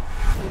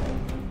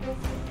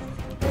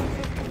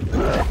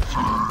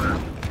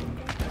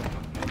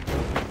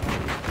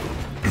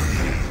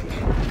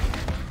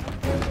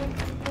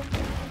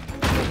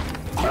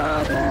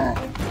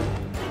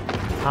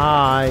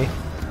 Hi!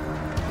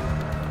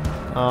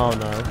 Oh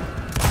no.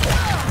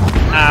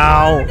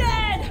 Ow!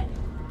 Dead.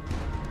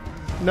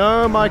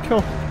 No,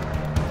 Michael.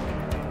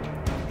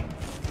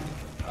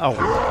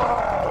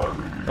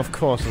 Oh. Of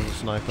course there's a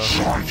sniper.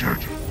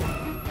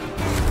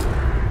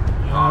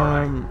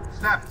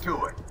 Snap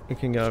to it. You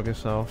can go of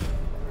yourself.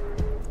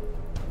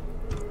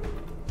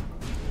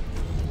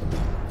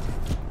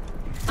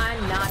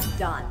 I'm not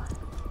done.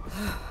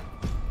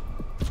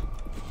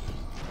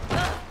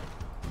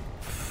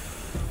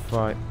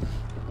 Right.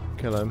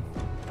 Kill him.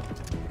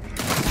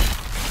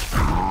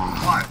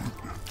 What?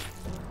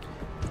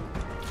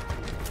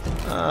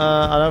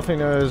 I don't think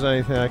there is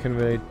anything I can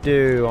really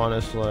do,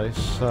 honestly,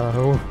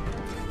 so...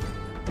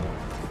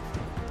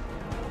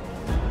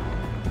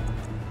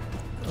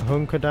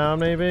 Hunker down,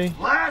 maybe?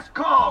 Last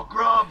call,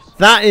 grubs.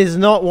 That is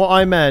not what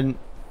I meant!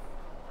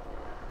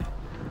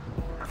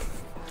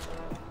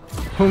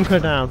 Hunker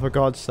down, for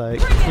God's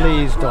sake.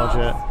 Please dodge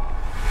it.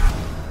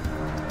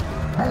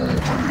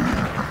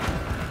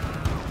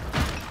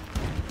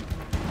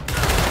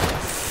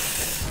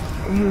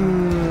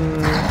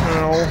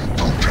 Ow.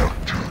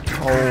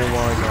 Oh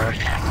my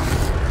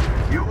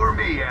god. You or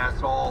me,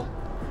 asshole.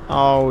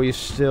 Oh, he's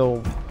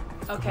still...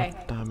 Okay.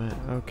 God damn it,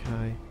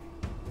 okay.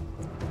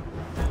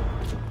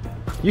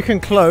 You can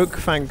cloak,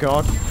 thank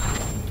God.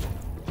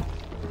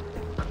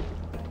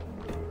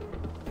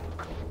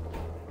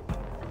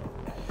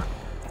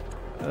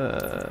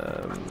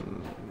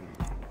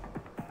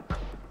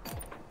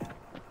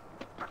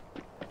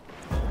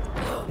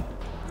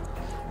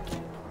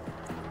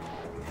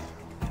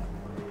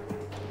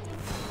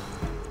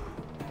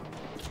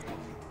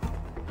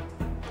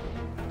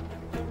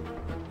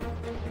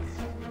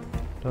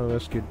 Don't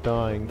risk you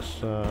dying,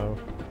 so...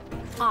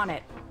 On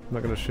it. I'm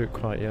not gonna shoot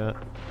quite yet.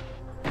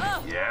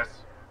 Yes.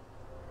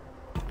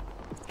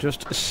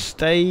 Just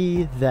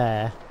stay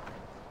there.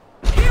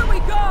 Here we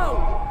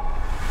go.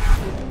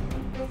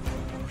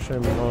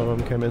 Shame none of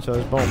them came into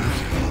those bombs.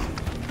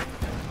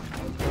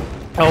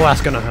 Oh,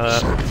 that's gonna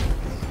hurt.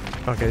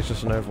 Okay, it's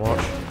just an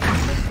Overwatch.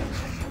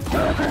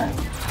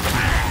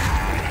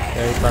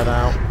 Okay, he bled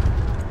out.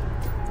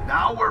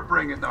 Now we're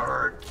bringing the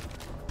hurt.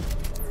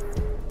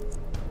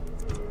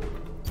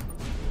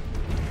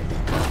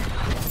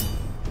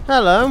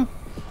 Hello,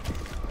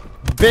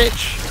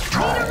 bitch.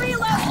 Need a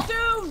reload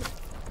soon.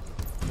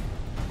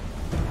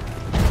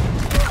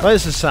 Well,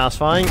 this is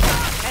satisfying.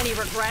 Any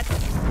regrets?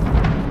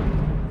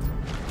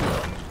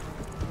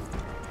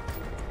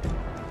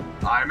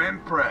 I'm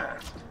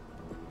impressed.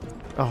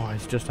 Oh,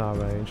 he's just our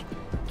range.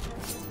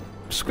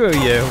 Screw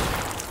you.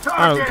 I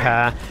Target. don't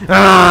care.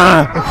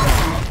 Ah!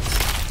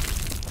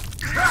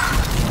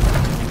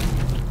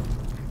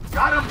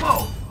 Got them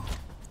both.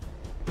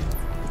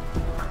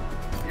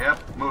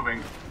 Yep,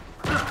 moving.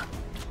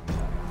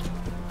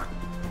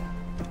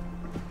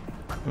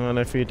 And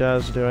if he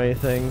does do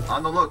anything,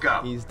 On the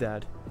lookout. he's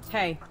dead.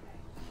 Hey.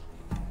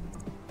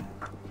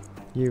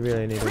 You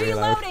really need a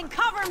reload. Reloading.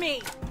 Cover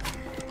me.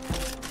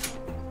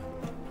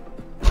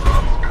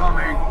 Grubs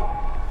coming.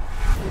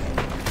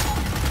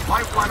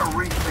 Might want to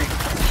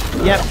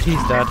rethink. Yep,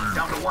 he's dead.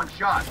 Down to one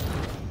shot.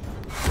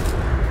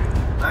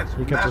 Let's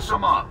You can mess just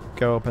them up.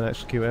 go up and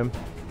execute him.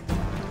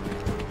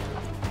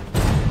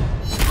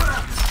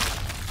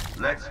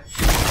 Let's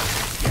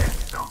get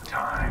some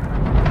time.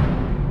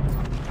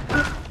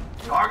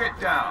 Target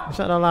down. Is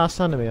that the last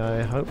enemy?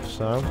 I hope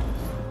so.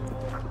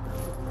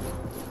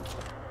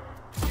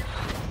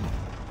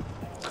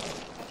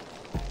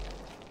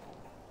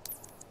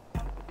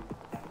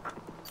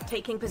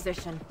 Taking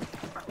position.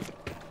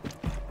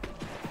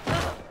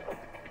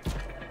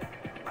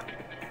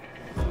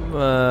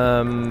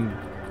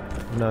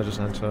 No, just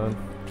end turn.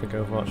 To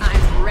go watch.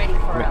 I'm ready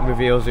for it.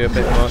 Reveals you a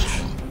bit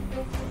much.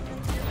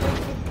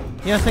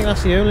 Yeah, I think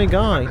that's the only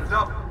guy. Weapons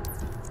up.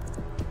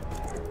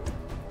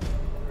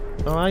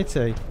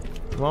 Alrighty.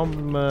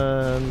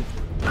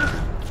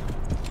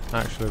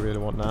 Actually really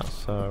want that,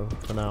 so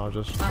for now I'll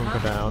just hunker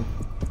down.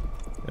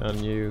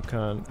 And you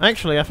can...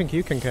 Actually, I think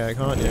you can care,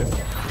 can't you?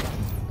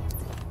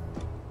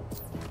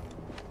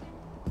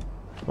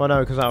 Well, no,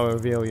 because that will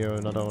reveal you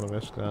and I don't want to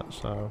risk that,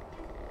 so...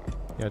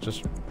 Yeah,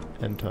 just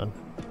end turn.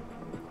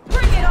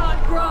 Bring it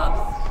on,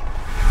 grubs.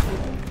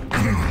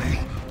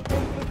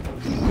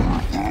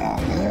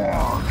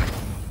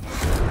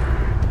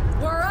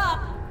 We're up.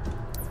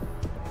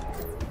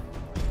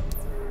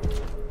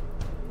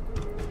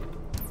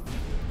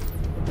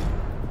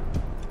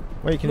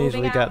 Well, you can Moving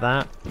easily out. get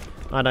that.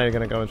 I know you're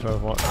going to go into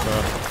Overwatch,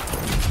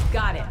 but...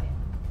 Got it.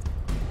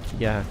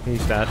 Yeah,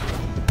 he's dead.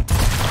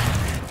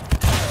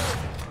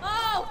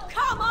 Oh,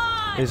 come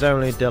on. He's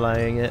only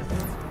delaying it.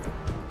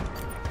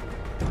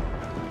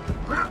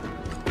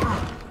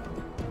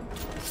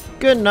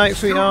 Good night, You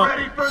sweetheart.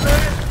 ready for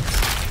this?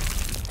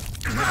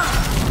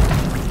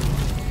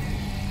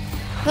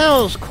 That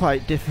was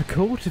quite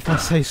difficult, if I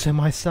say so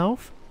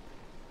myself.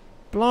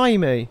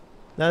 Blimey.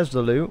 There's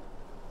the loot.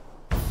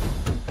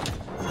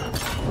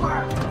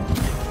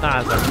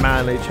 That's a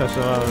manly chest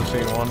I've ever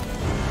seen one.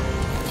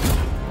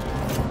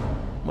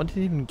 What did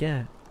he even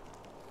get?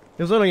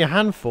 It was only a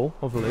handful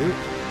of loot.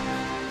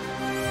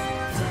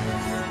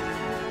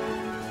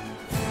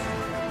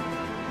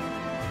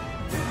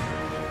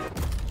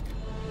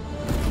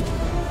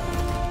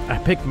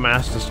 Epic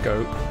Master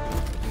Scope.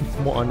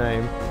 What a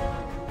name.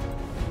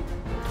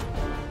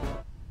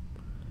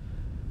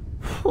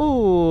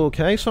 Ooh,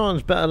 okay,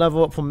 someone's better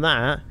level up from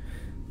that.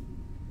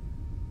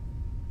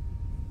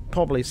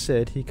 Probably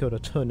Sid, he could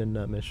have turned in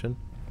that mission.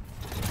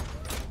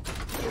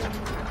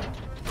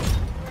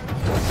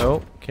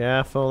 Oh,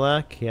 careful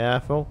there,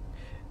 careful.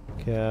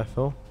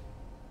 Careful.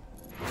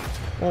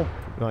 Oh,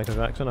 Michael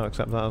Jackson, I'll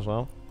accept that as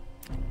well.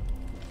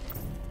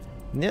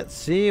 Let's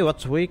see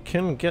what we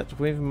can get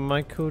with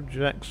Michael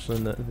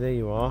Jackson. There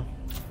you are.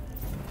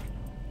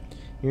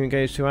 You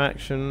engage 2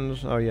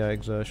 actions. Oh yeah,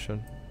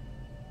 exertion.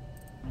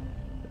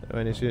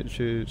 When he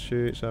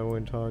shoots, I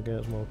win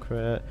targets, more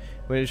crit.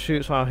 When it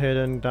shoots while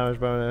hidden, damage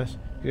bonus.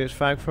 You get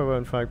frag thrower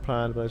and frag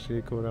plan,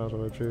 basically cooldowns are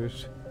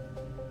reduced.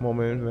 More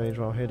movement range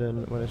while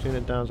hidden. When a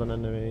unit downs on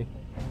enemy,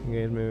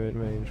 engage movement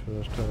range for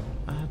this turn.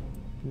 I had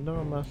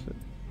no massive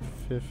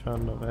fifth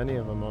hand of any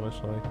of them,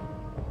 honestly.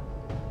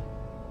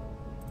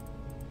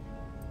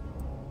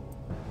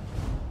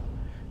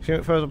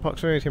 Unit throws a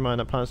proximity mine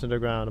that plants into the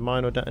ground. A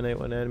mine will detonate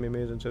when the enemy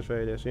moves into its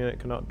radius. The unit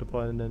cannot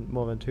deploy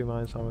more than 2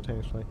 mines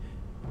simultaneously.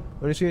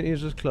 When this unit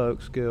uses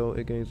cloak skill,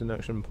 it gains an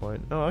action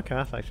point. Oh, okay,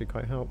 that's actually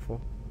quite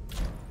helpful.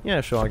 Yeah,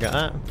 sure, I get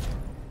that.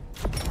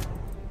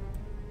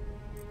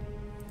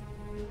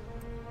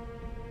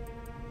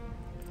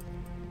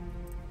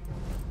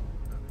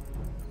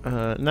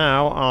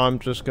 Now I'm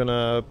just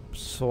gonna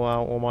sort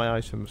out all my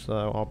items,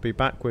 so I'll be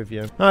back with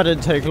you. That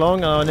didn't take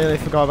long, and I nearly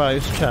forgot about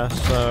his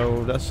chest,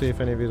 so let's see if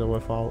any of these are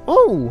worthwhile.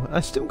 Oh!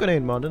 A steel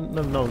grenade mod. I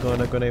didn't know I've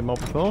got a grenade mod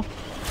before.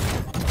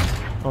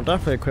 I'll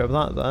definitely equip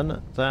that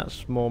then.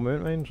 That's more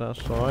movement range,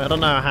 that's alright. I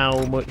don't know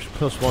how much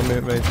 +1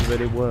 movement range is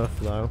really worth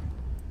though.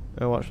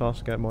 Watch loss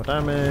to get more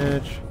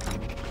damage.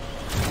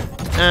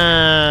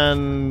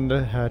 And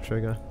hair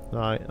trigger.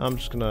 Right, I'm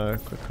just gonna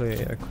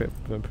quickly equip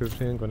the improved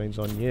healing grenades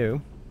on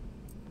you.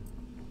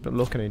 Don't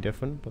look any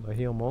different, but they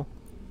heal more.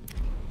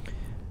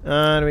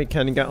 And we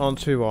can get on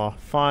to our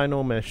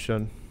final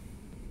mission.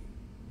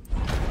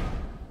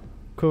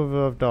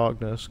 Cover of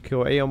Darkness.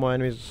 Kill 8 or more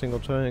enemies in a single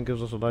turn and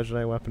gives us a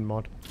legendary weapon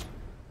mod.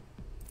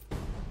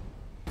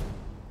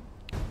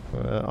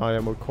 I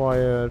am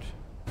required.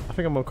 I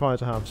think I'm required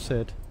to have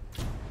Sid.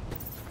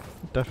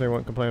 Definitely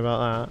won't complain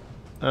about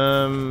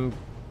that.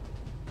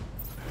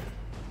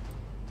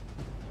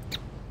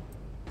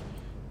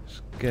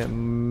 Let's get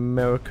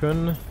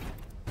American.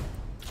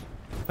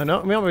 I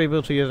know we might be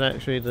able to use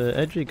actually the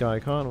edgy guy,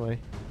 can't we?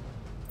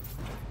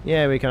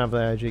 Yeah, we can have the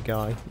edgy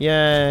guy.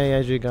 Yay,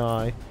 edgy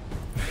guy.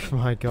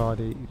 My god,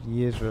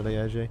 he is really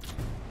edgy.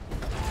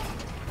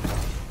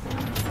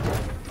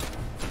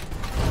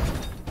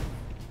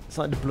 It's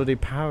like the bloody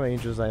Power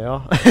Rangers they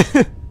are.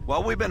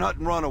 While we've been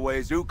hunting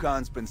runaways,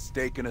 Ukon's been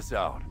staking us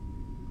out.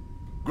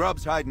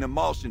 Grub's hiding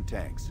emulsion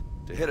tanks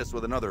to hit us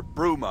with another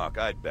Brumok,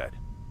 I'd bet.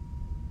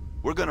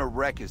 We're gonna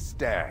wreck his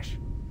stash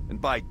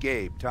and buy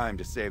Gabe time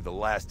to save the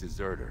last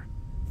deserter.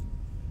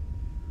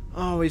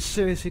 Oh, he's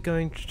seriously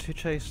going to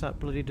chase that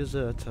bloody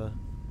deserter?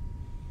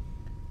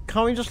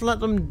 Can't we just let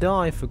them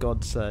die, for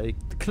God's sake?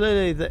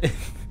 Clearly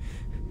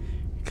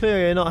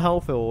they're not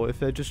helpful if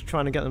they're just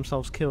trying to get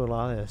themselves killed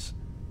like this.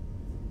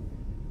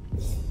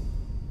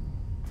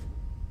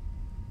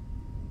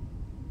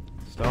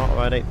 Start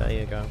ready, there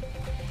you go.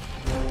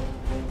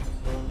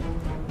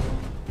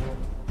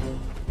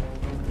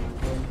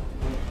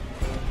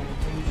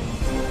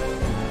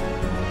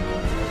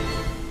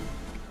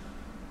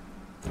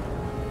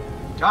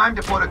 Time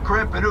to put a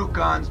crimp in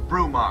Ukon's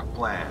Brumok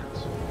plans.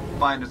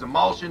 Find his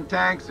emulsion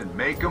tanks and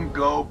make them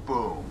go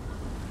boom.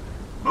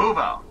 Move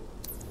out.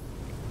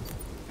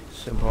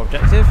 Simple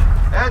objective.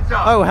 Heads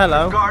up. Oh,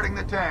 hello. Keep guarding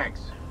the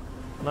tanks.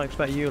 I don't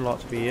expect you lot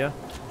to be here.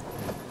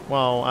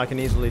 Well, I can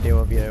easily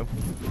deal with you.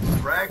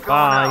 Drag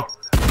Bye. on out.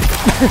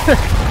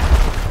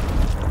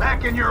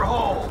 Back in your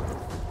hole.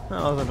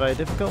 That wasn't very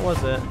difficult,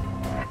 was it?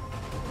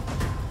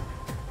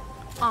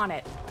 On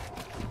it.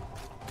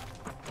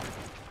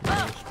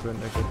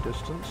 Sprint a good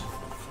distance.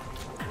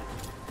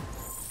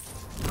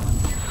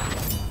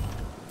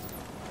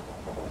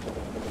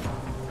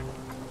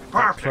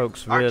 Perfect.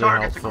 Cloak's Our really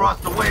target's helpful. across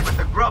the way, but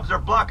the grubs are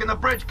blocking the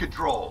bridge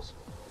controls.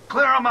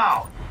 Clear them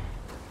out.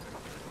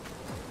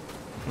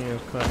 Yeah,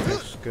 it's quite a big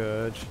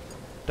scourge.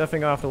 Don't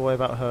think I have to worry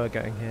about her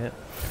getting hit.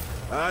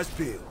 Eyes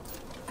peeled.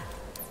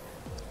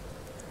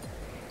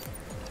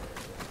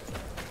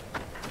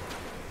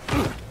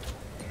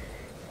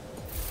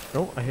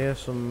 Oh, I hear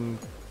some...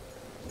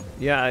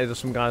 Yeah, there's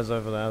some guys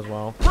over there as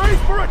well. Brace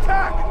for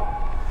attack!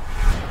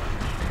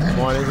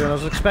 More than I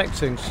was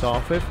expecting to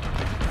start with.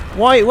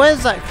 Wait,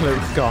 where's that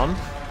cloak gone?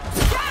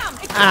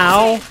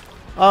 Ow!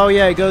 Oh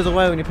yeah, it goes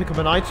away when you pick up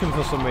an item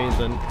for some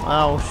reason.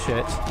 Oh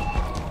shit.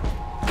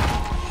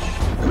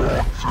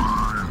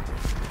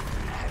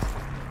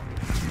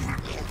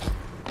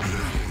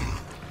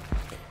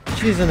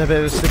 She's in a bit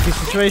of a sticky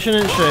situation,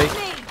 isn't she?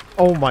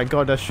 Oh my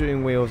god, they're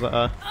shooting wheels at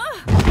her.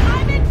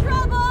 I'm in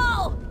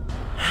trouble!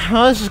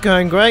 Oh, this is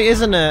going great,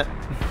 isn't it?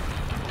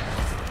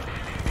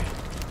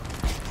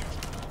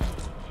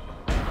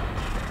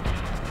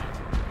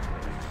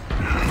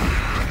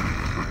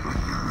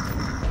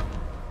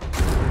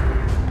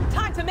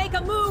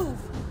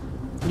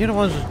 You're the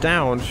one's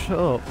down. Shut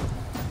up.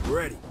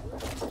 Ready.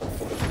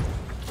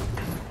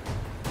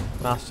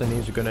 Master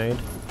needs a grenade.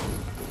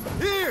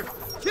 Here!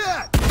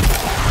 Cat!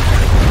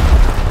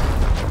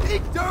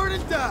 Eat dirt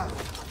and die!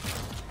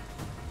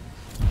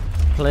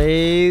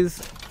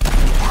 Please.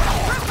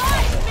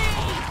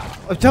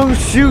 Oh, don't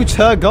shoot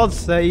her, God's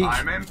sake.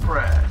 I'm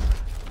impressed.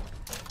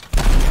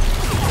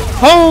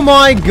 Oh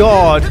my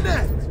God.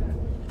 Connect!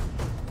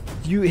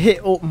 You hit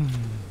up.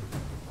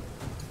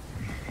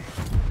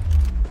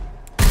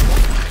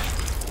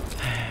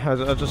 I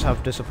just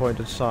have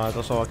disappointed sighs.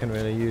 That's all I can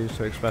really use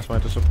to express my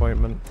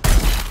disappointment.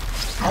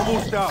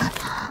 Almost out.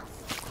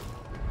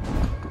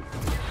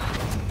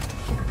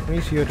 At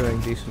least you're doing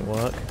decent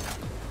work.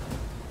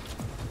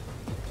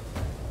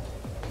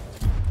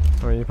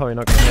 I mean, you're probably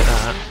not going to hit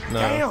that. No.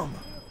 Damn!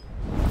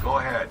 Go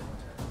ahead.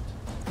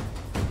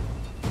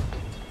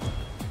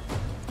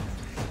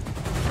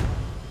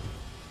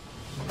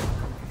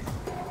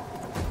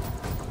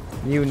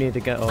 You need to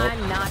get up.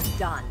 I'm not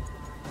done.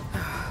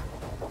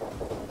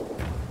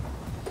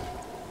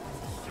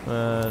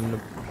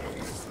 And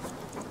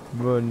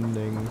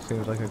running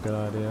seems like a good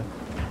idea.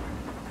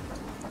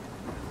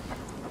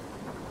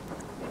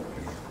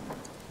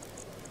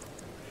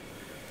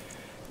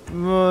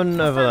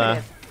 Run over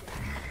there.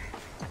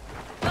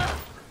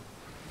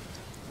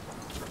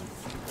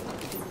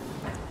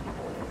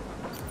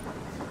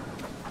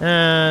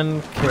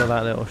 And kill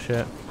that little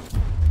shit.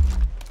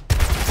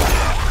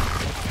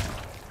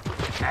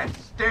 And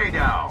stay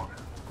down.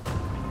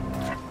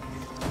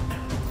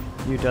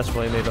 You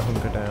desperately need to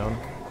hunker down.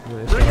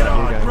 Really Bring it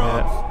on, you getting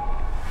Grubs!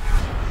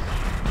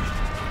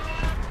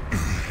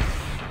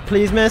 hit.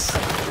 Please miss.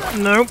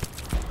 Nope.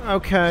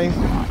 Okay.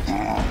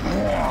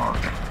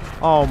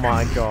 Oh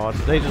my God,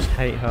 they just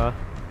hate her.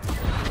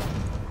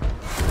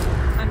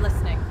 I'm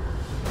listening.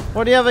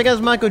 What do you have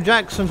against Michael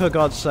Jackson, for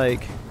God's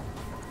sake?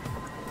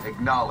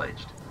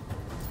 Acknowledged.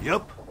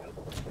 Yep.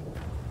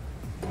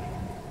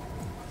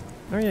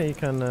 Oh yeah, you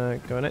can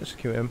go and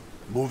execute him.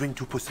 Moving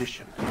to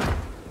position.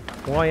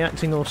 Why are you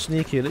acting all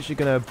sneaky? You're literally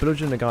gonna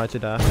bludgeon the guy to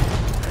death.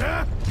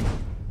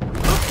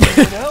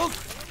 Anyone else?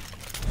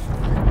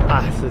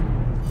 Ah, it's a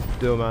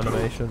dumb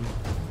animation.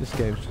 This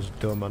game's just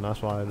dumb and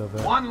that's why I love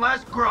it. One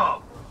less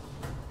grub.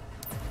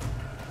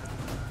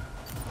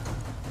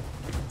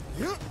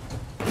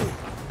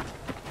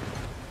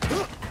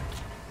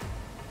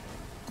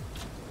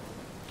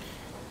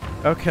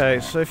 Okay,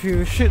 so if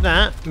you shoot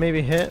that,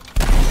 maybe hit.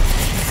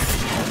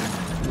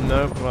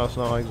 Nope, well, that's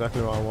not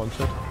exactly what I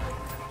wanted.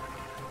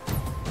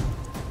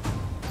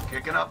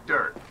 Kicking up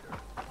dirt.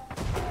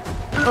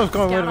 I was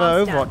going with Down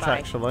on Overwatch standby.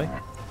 actually.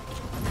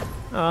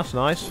 Oh, that's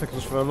nice. I can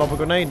just throw a lob a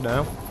grenade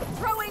now.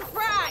 Throwing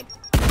frag!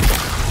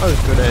 Those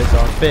grenades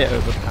are a bit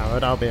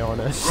overpowered, I'll be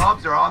honest.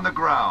 Grubs are on the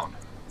ground.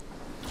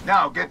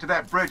 Now get to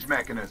that bridge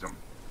mechanism.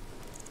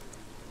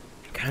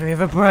 Can we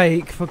have a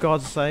break, for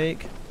God's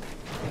sake?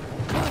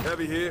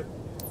 Heavy here.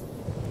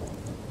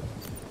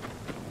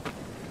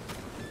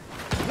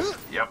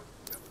 Yep.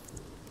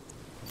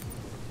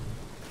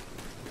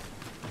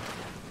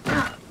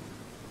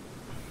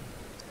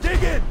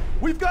 Dig in!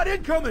 We've got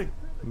incoming!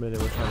 I'm really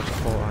trying to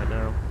support right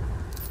now.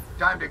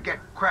 Time to get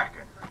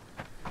cracking.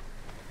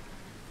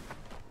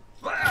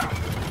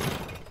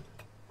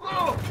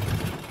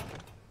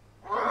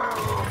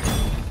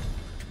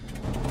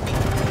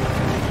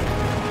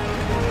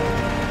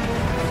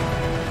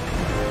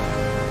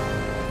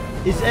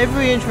 Is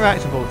every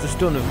interactable just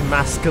done of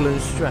masculine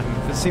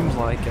strength? It seems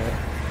like it.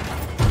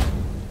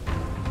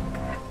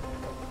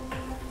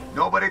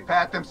 Nobody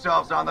pat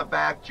themselves on the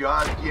back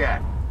just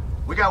yet.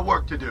 We got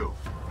work to do.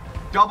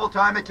 Double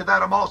time it to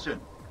that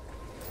emulsion.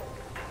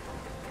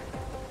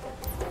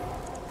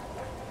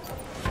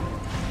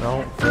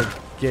 No, they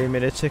gave me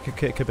the ticker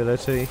kick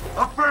ability.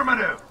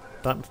 Affirmative.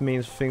 That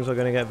means things are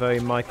going to get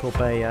very Michael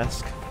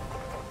Bay-esque.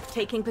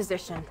 Taking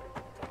position.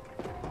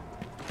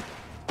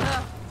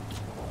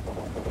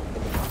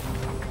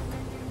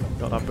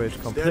 Got that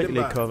bridge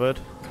completely by. covered.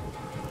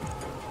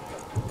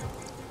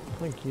 I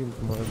think you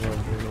might as well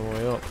be all the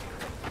way up.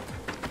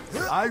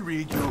 I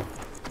read you.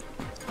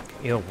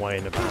 You're way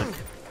in the back.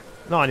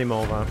 Not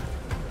anymore though.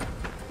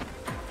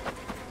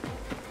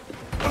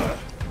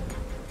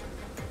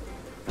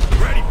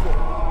 Ready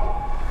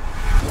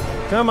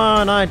for Come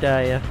on, I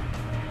dare you.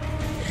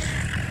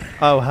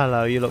 Oh,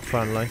 hello, you look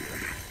friendly.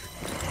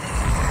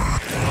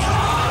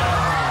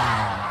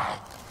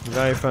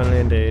 Very friendly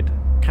indeed.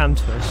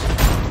 Cantus.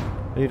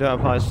 You don't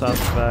apply status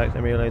effect,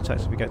 emulate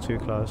text if you get too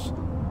close.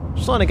 I'm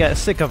starting to get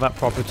sick of that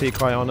property,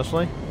 quite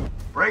honestly.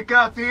 Break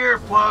out the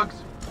earplugs.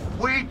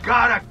 We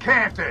got a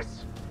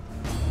Cantus.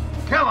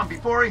 Kill him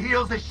before he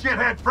heals his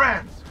shithead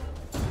friends.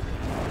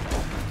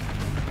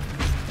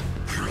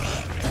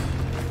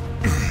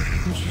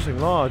 Interesting,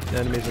 a lot of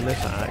enemies in this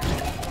act.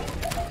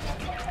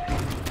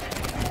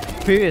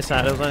 Previous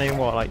act, there was only,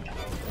 what, like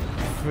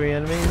 3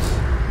 enemies?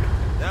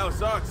 Now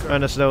socks are.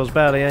 And there was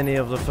barely any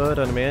of the third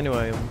enemy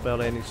anyway,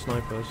 barely any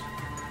snipers.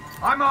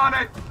 I'm on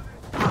it.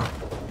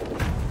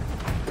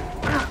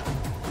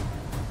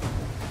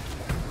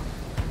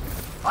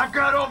 I've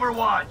got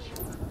Overwatch.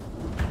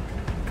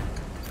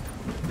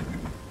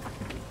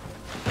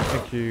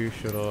 think you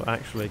should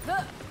actually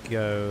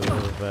go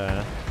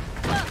there.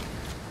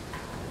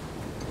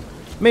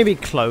 Maybe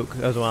cloak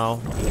as well.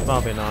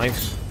 That'll be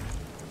nice.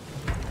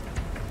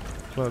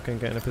 Cloak can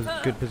get in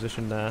a good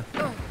position there.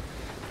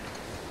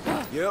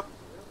 Yep.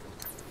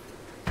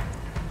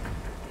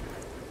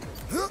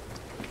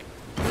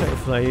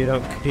 Hopefully you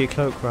don't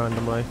decloak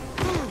randomly.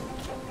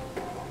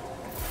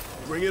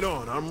 Bring it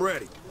on. I'm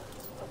ready.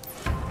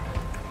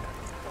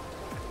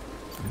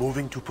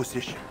 Moving to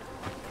position.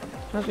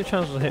 How's your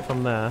chances of hit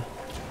from there?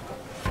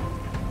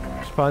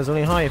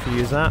 Surprisingly high if you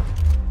use that.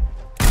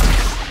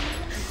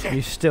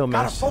 You still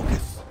Gotta miss.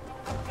 focus.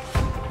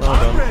 Well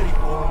I'm done. ready,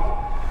 boy.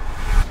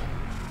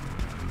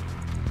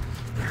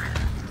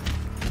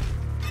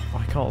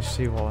 I can't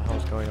see what the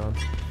hell's going on.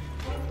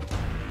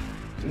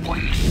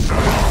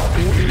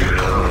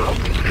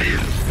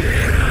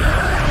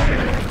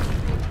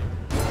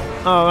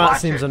 Oh, that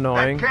seems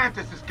annoying. That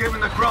Cantus is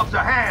giving the grubs a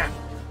hand.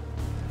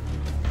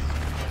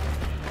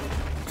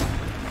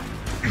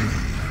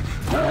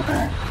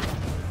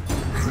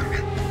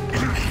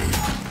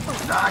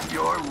 Not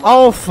your luck.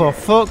 Oh, for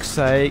fuck's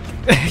sake.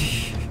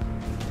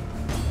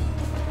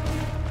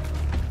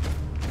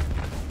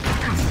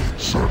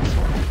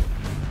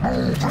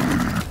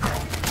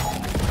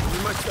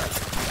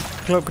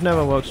 Cloak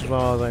never works as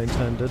well as I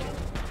intended.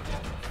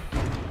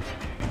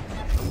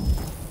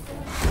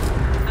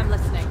 I'm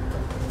listening.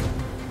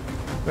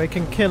 We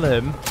can kill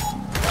him.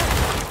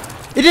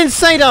 It didn't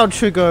say that would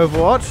trigger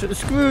Overwatch.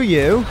 Screw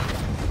you.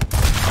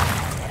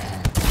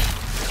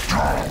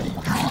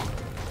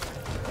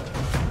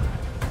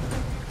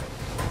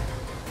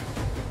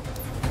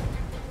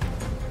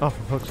 Oh,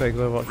 for fuck's sake,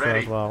 Overwatch there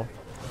as well.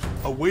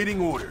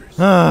 Awaiting orders.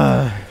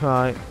 Ah,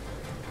 right.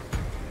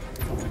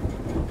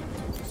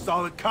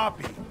 Solid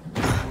copy.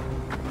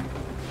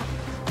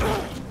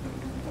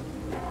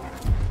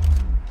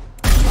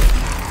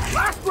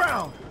 Last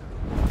round.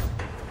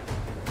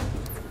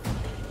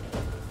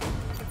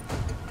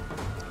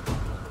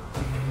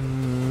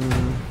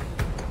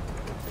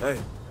 Hey.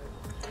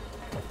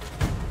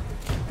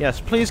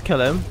 Yes, please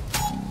kill him.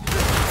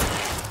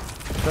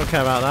 Don't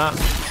care about that.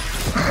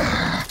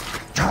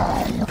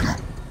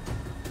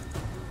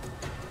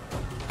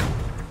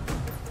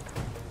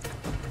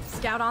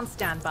 Scout on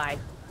standby.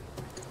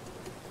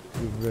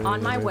 You really On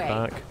need my to move way.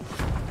 back.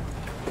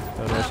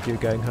 Don't risk you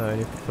getting hurt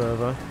any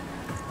further.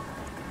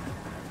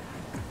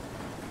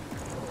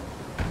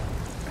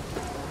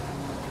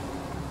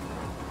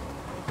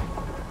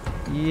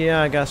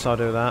 Yeah, I guess I'll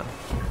do that.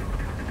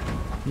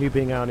 You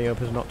being out in the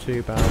open is not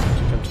too bad.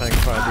 You can take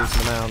quite a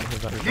decent amount.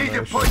 With that Need to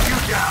information. put you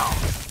down.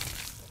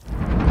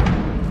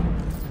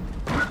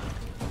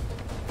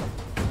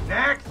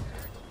 Next.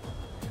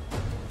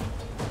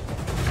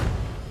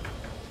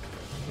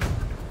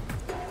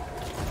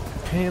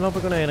 Can you lob a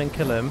grenade and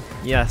kill him?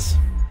 Yes.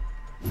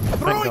 Thank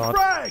Throwing God.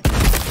 frag.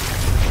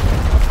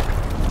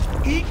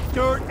 Eat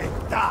dirt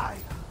and die.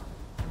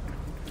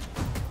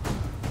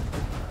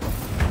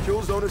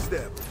 Kill zone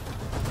established.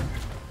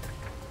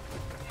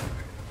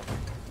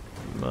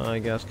 I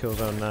guess kill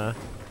zone there.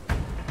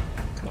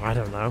 I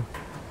don't know.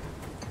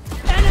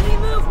 Enemy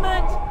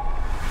movement!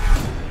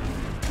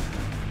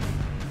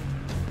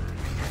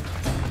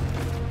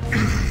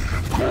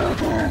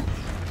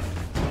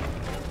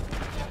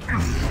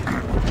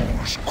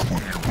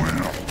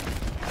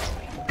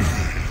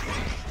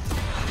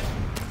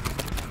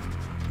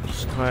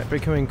 It's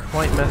becoming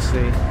quite messy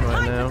right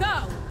Time to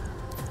now. go!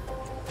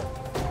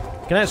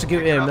 Can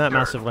execute him, that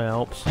massively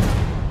helps.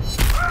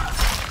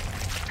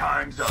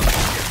 Time's up,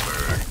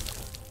 Skipper.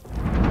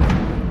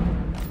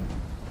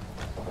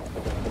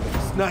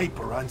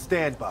 Sniper on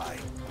standby.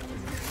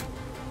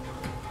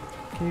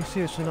 Can you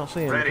seriously not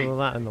see him Ready. because of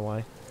that in the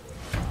way?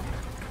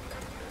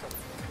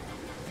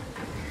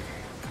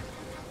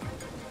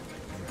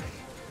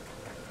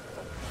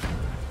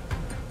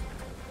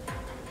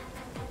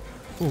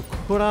 Ooh,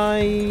 could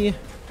I?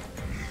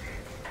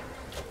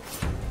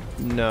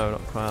 No,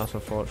 not quite. That's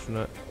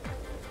unfortunate.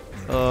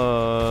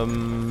 I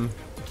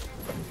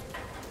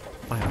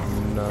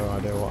have no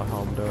idea what the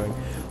hell I'm doing.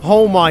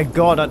 Oh my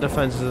god, that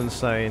defense is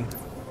insane.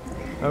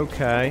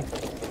 Okay.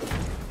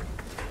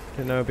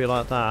 Didn't know it'd be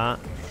like that.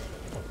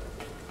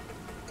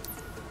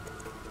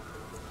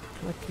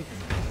 Can I kick?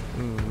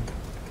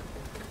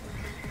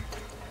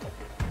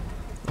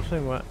 I'm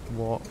saying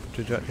what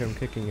trajectory I'm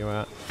kicking you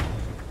at.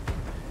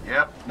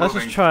 Yep. Let's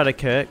moving. just try to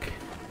kick.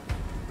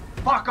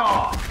 Fuck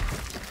off.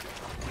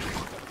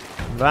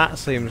 That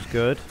seems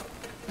good.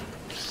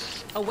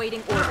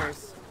 Awaiting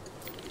orders.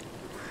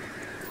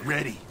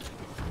 Ready.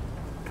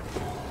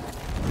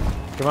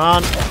 Come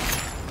on.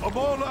 I'm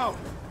all out.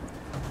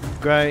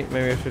 Great.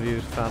 Maybe I should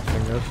use fast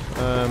fingers.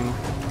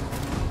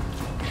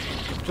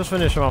 Just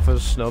finish him off as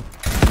a snub.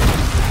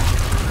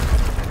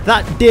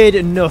 That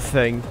did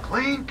nothing.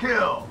 Clean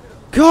kill.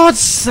 God's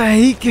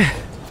sake!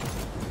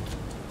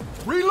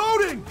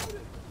 Reloading.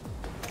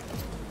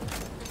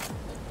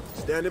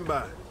 Standing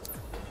by.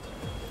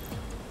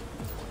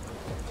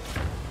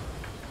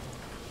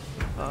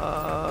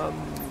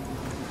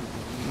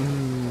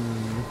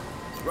 Hmm.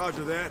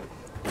 Roger that.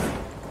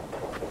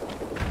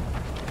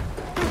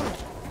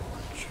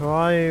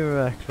 Try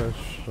reckless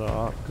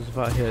shot, because if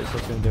that hits,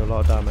 that's going to do a lot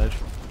of damage.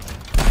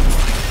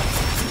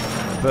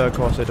 But of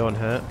course, they don't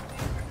hit.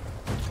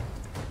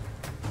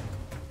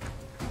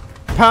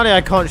 Apparently,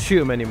 I can't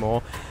shoot him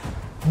anymore.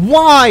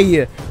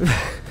 Why?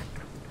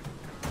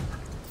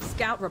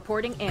 Scout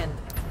reporting in.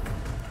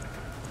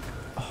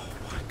 Oh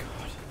my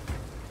god.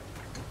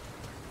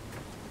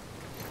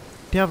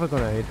 Do you have a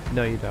grenade?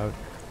 No, you don't.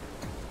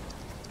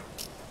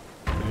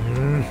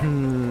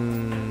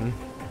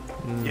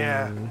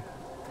 Yeah.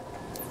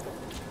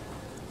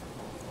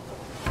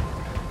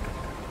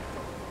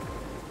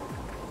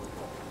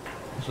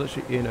 It's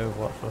literally in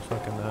Overwatch for a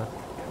second there.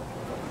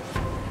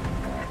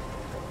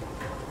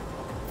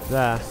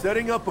 There.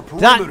 Setting up a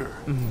That. perimeter.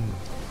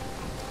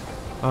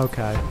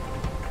 Okay.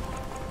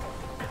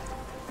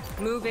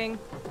 Moving.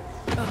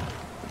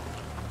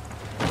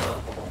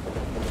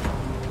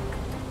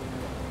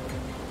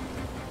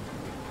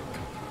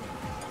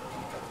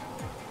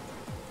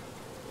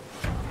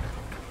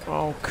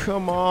 Oh,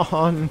 come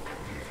on.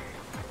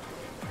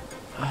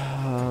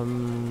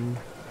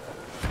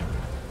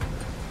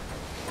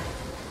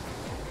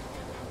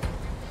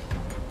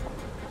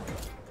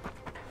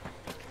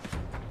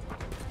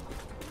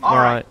 All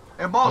right. Right.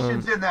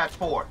 Emulsion's in that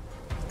fort.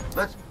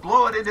 Let's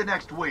blow it into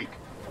next week.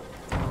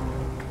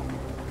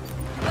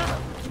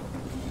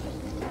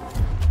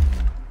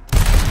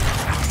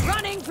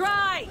 Running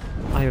dry!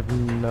 I have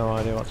no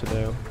idea what to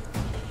do.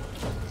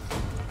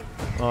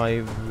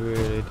 I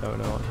really don't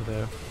know what to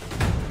do.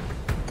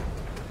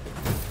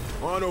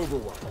 On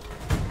Overwatch.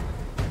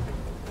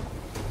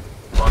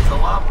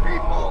 Buckle up,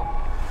 people.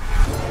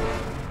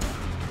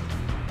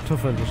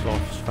 Tougher than just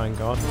lost, thank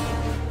God.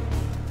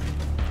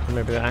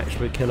 Maybe they're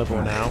actually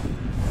killable now.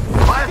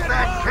 Blast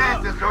that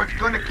Kansas or it's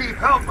going to keep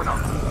helping them.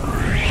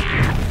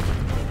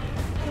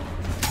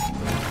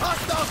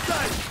 Hostile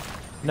sight.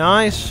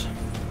 Nice.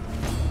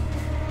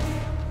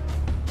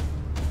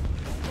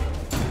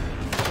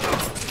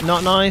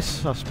 Not nice.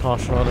 That's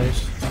partial at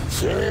least.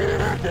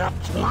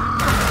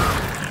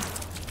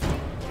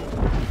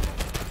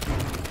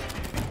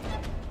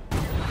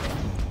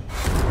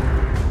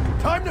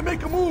 Time to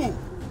make a move.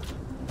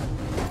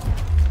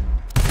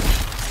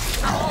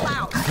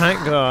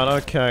 Thank God.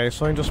 Okay,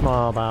 something to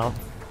smile about.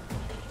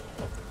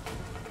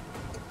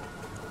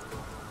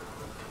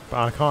 But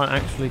I can't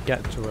actually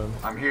get to him.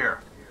 I'm here.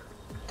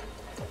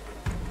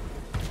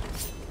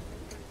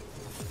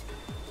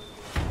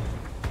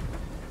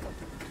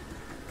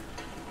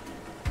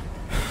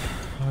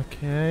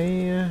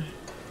 Okay.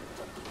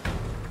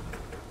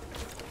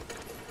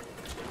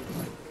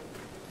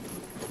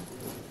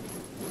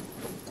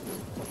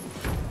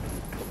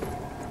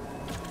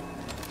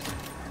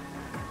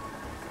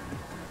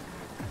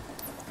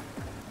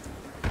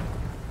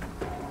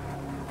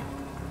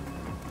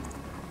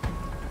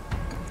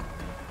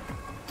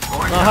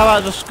 Well, how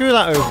about just screw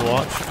that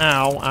Overwatch?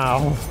 Ow,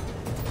 ow.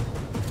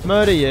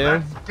 Murder you.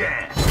 Let's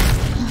dance.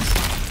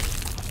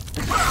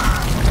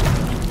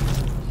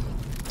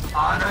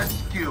 On a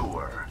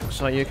skewer.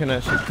 So you can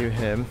execute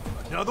him.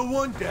 Another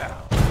one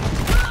down.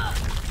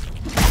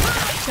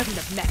 Shouldn't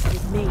have messed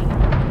with me.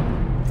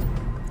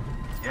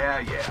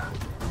 Yeah.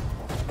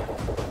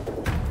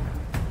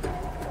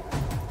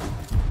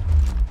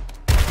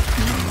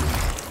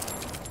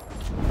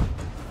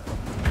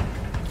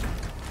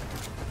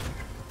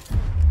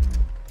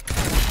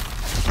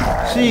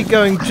 See,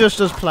 going just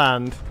as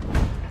planned.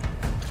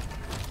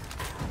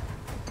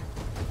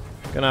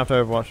 Gonna have to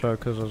Overwatch though,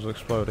 because there's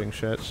exploding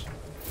shits.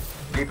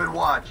 Keeping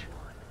watch.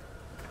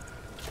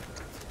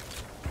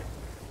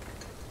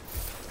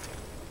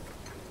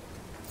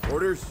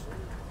 Orders.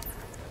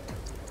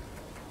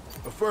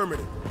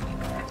 Affirmative.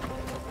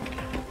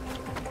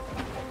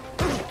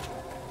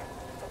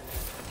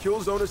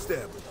 Kill zone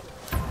established.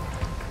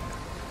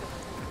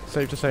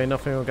 Safe to say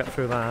nothing will get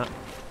through that.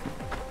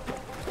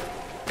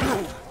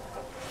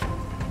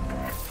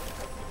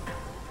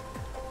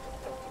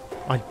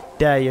 I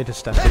dare you to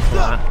step into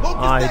that.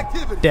 I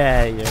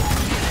dare you.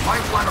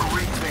 Might want to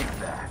rethink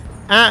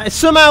that.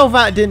 Somehow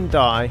that didn't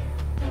die.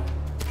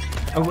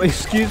 Oh,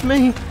 excuse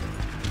me?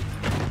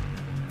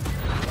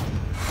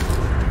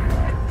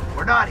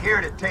 We're not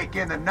here to take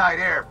in the night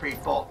air,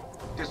 people.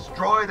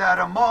 Destroy that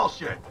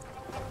emulsion.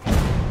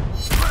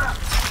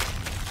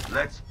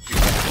 Let's do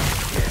it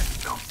again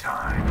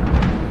sometime.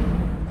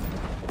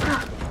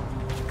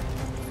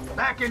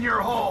 Back in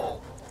your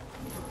hole.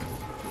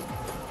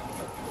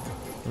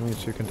 You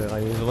two can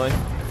die easily.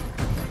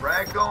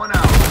 Frag going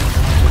out.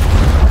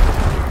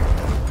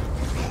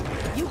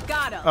 You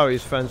got him. Oh,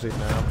 he's frenzied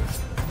now.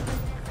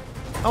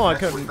 Oh, I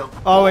Mess with couldn't. the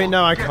Oh, wait, bull,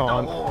 no, I get the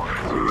can't. horns.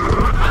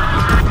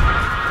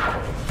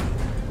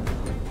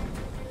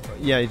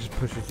 Yeah, he just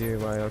pushes you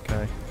away,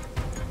 okay.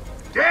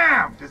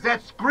 Damn! Does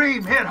that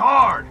scream hit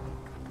hard?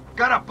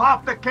 Gotta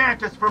pop the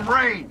Cantus from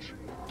range.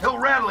 He'll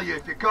rattle you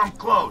if you come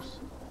close.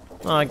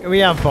 Like, we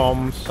have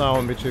bombs, so I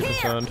won't be too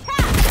concerned.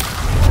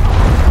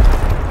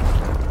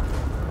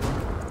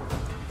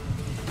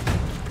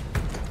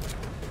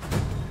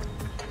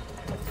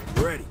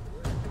 Ready.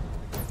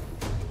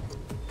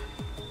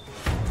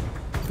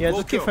 Yeah,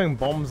 just keep throwing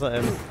bombs at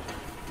him.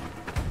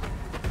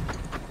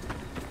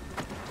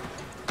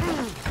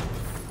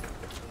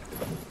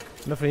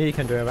 Nothing he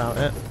can do about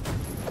it.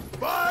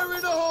 Fire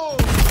in the hole!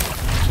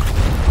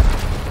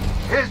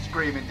 His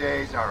screaming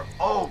days are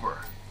over.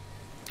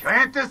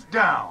 Plant us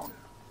down.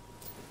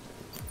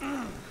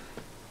 I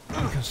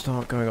can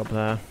start going up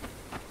there.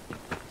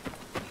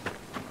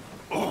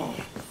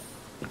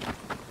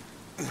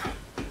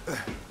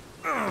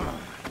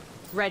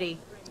 Ready.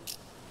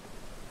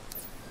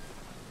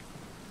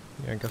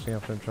 Yeah, I guess you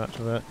have to interact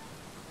with it.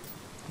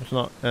 It's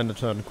not end of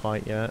turn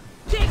quite yet.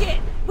 Dig it!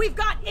 We've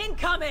got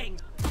incoming!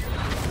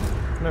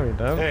 No, we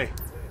don't. Hey.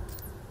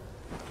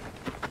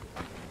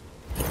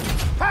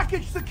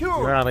 Package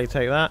secure! Rarely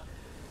take that.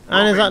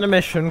 And is that the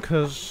mission?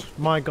 Because,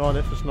 my god,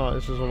 if it's not,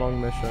 this is a long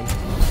mission.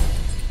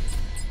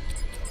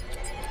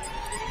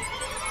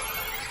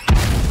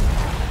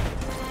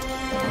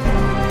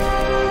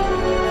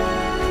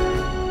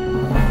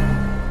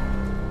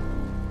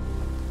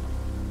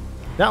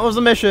 That was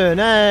the mission!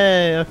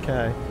 Hey!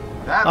 Okay.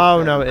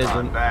 Oh, no, it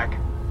isn't. Back.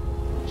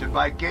 Should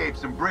buy Gabe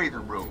some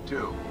breathing room,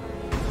 too.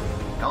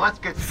 Now let's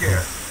get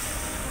scared.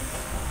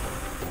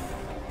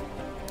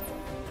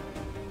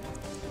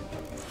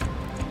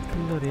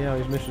 Bloody hell,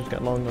 these missions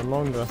get longer and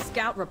longer.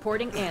 Scout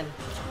reporting in.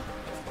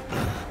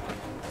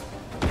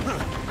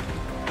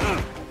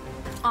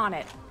 On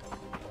it.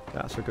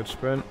 That's a good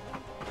sprint.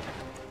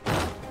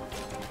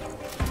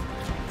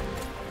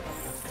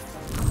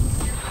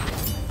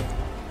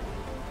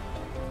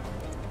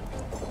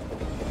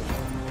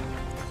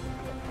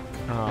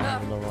 Oh,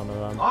 another one of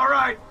them. All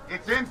right,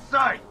 it's in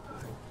sight.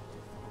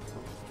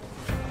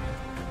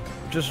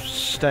 Just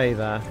stay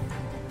there.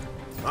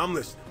 I'm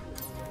listening.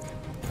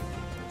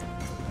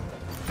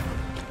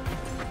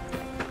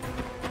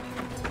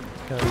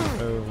 Go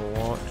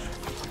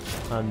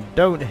Overwatch. And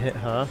don't hit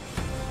her.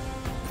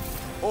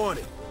 On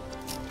it.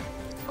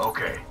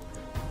 Okay.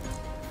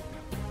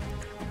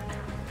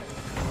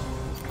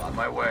 On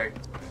my way.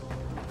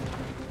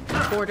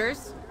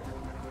 Orders.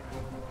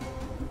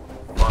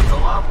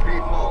 Buckle up,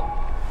 people.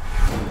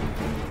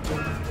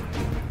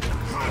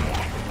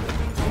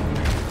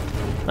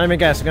 Let me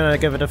guess, I'm gonna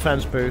give a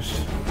defense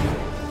boost.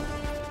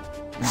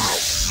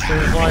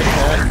 Seems like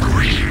it.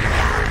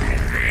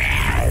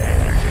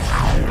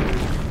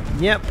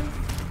 Yep.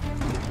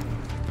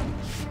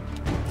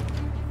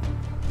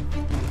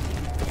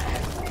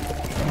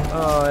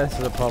 Oh, this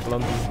is a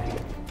problem.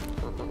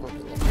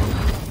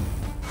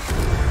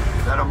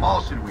 That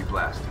emulsion we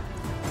blasted.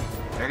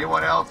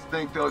 Anyone else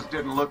think those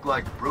didn't look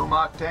like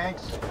Brumok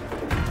tanks?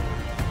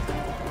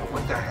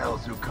 What the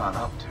hell's Ukon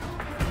up to?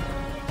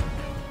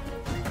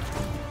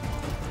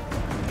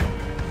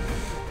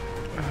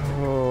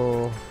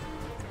 Oh.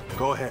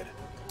 Go ahead.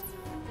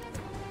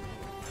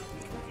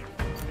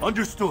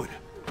 Understood.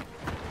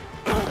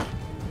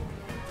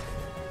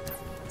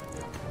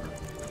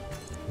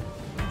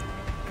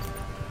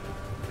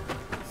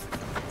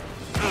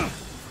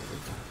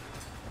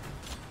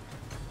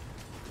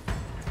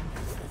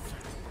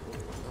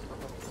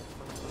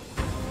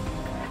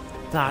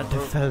 That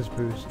defense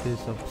boost is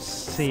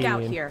obscene.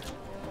 Scout here.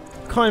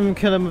 Can't even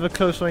kill him with a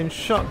close range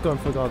shotgun,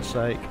 for God's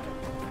sake.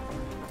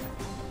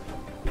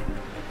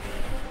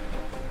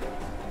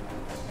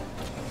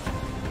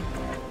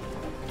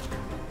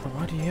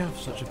 Why do you have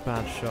such a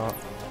bad shot?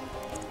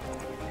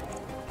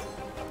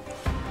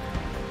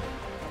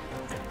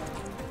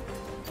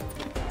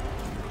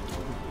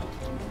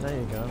 There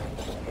you go.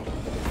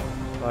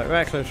 Right,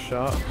 reckless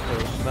shot,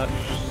 because that's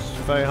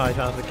very high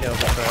chance of kill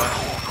for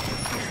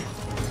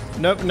it.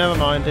 Nope, never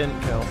mind, didn't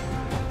kill.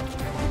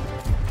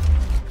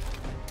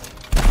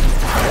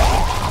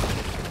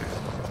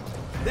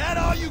 That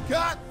all you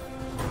got?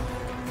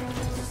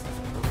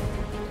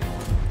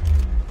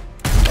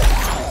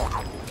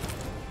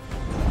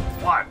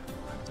 What?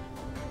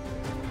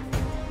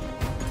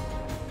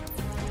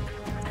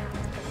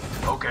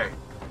 Okay.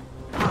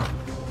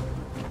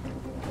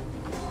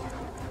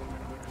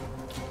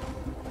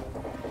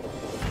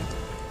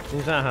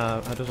 Does that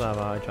have? Does that have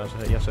a high chance of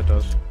hit? Yes, it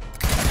does.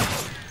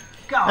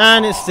 Go.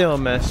 And it's still a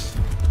miss.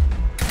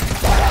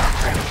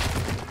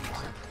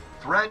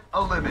 Threat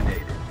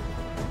eliminated.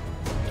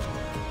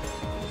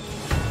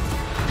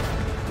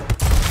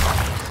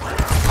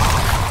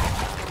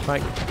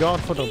 Thank God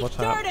for double Eat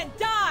dirt tap. and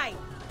die!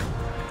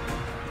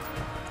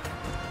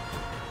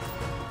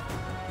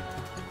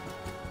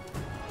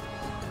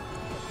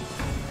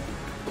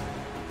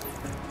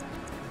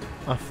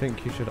 I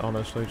think you should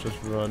honestly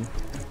just run.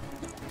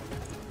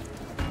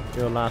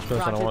 You're the last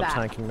person I Roger want that.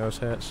 tanking those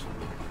hits.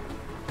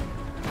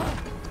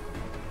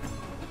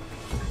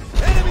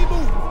 Enemy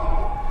movement!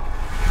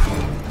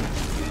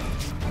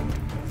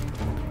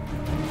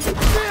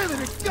 Damn it,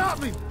 it got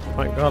me!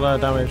 Thank God our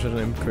damage doesn't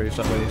increase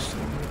at least.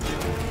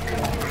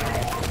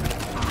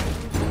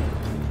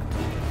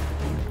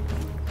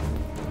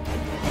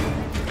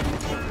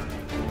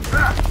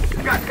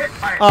 You got hit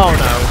by it. Oh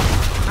no.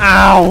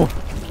 Ow!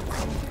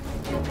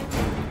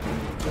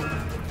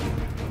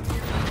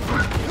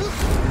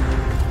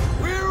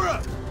 We're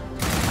up!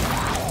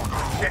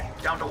 Shit,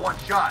 down to one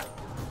shot.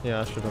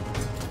 Yeah, I should have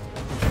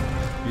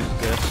used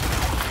this.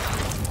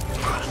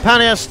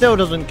 Apparently that still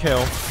doesn't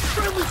kill.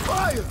 Friendly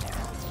fire!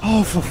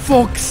 Oh, for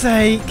fuck's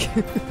sake!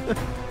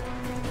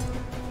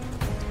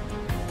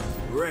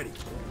 Ready.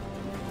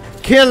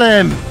 Kill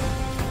him!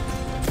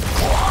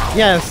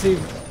 Yeah, see,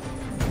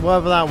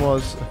 whatever that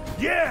was.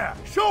 Yeah!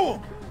 Show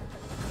him!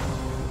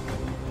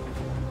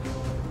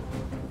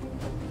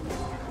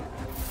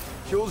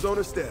 Kill zone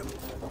established.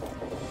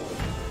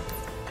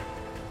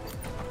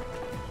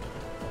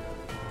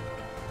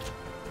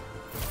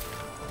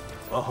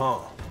 Uh-huh.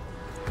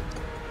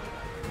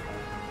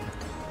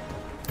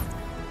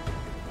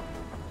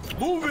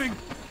 Moving!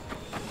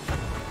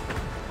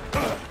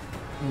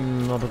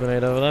 Another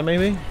grenade over there,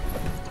 maybe?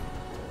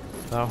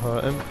 That'll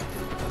hurt him.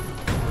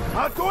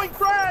 Outgoing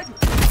frag!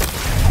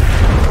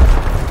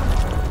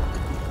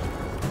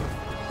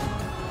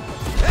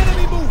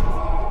 Enemy move!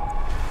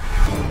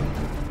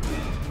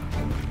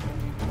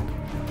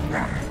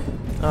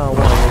 Oh,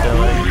 what are we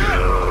doing?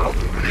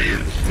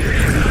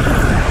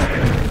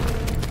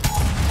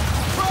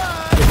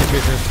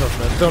 Business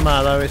toughness. Don't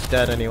matter though, it's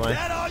dead anyway.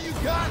 That all you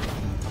got?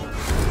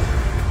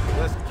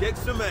 Let's kick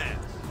some ass.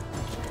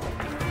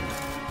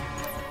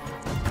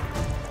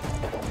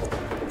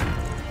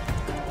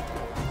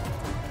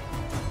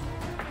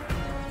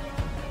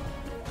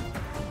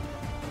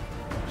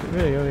 Is it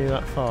really only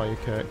that far you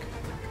kick?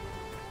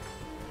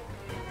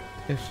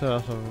 If so,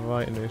 that's a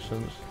right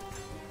nuisance.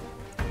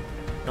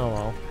 Oh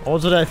well. Or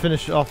did I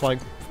finish off like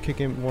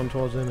kicking one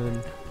towards him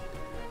and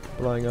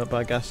blowing up, but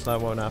I guess that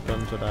won't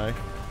happen today.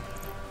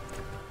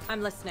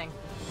 I'm listening.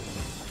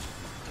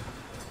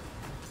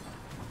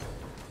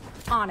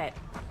 On it.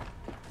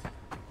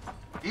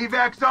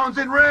 Evac zone's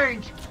in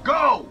range.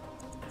 Go!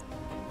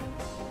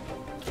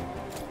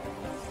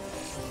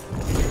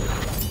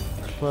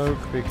 Cloak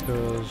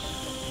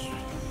because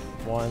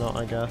why not,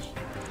 I guess.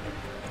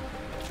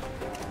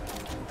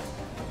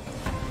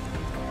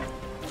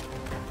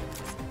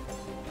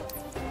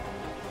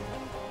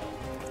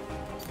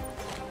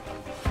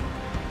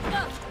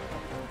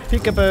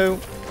 Peekaboo.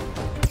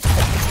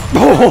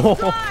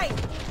 Right.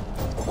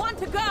 One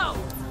to go.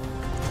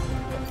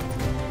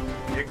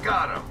 You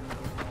got him.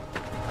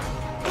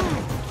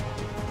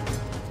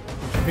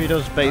 If he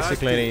does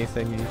basically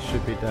anything, he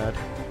should be dead.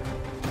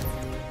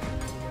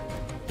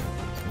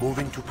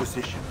 Moving to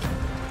position.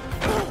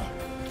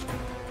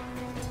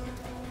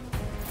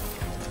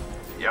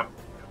 Yep.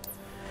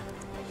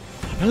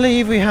 I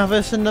believe we have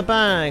this in the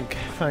bag,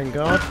 thank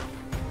God.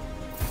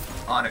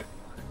 On it.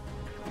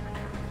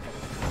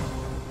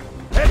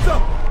 Heads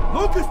up!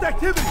 Locust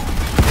activity!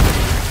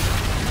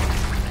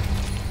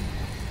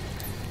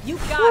 You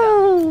got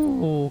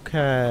him.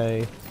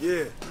 Okay.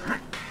 Yeah.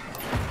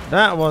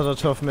 That was a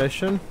tough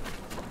mission.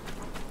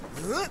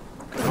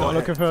 Not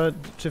looking forward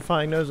to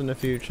fighting those in the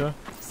future.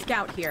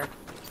 Scout here.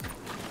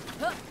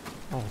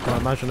 Oh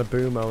god, imagine a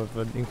boomer with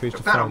an increased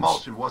If that defense.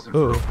 emulsion wasn't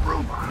Ooh. for a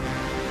bruma,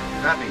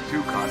 that means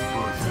Ucon's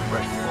doing some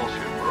fresh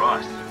bullshit for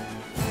us.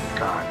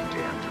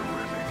 Goddamn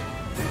terrific.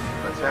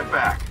 Let's head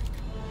back.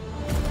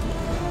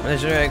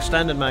 There's your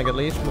extended mag at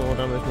least, more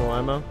damage, more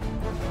ammo.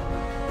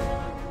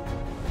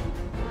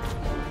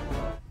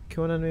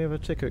 Kill an enemy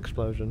with a ticker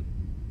explosion.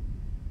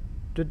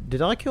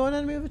 Did I kill an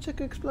enemy with a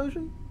ticker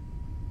explosion?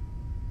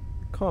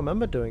 Can't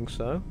remember doing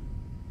so.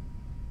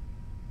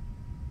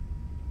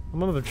 I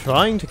remember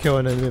trying to kill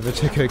an enemy with a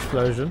ticker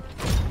explosion.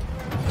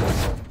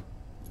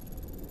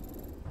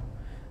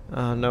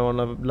 No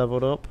one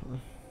leveled up.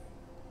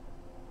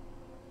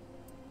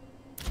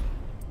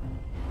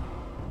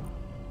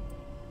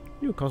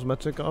 New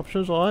cosmetic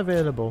options are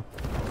available.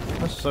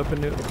 Let's just open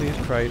these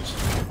crates.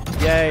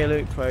 Yay,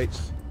 loot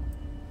crates.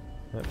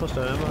 Yeah, plus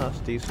 10 ammo, that's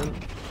decent.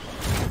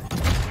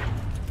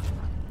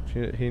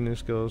 Healing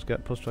skills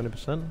get plus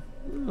 20%.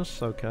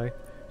 That's okay.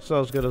 So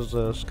as good as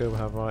the skill we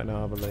have right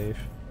now, I believe.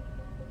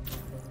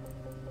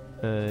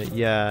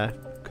 Yeah,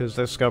 because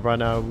the skill right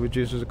now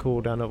reduces the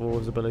cooldown of all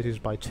his abilities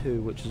by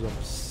 2, which is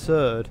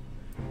absurd.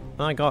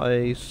 And I got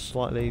a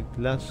slightly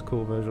less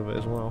cool version of it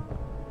as well.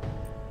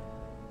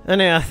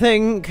 Anyway, I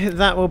think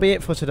that will be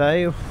it for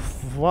today.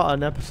 What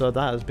an episode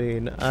that has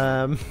been.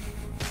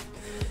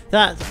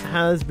 That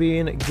has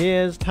been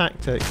Gears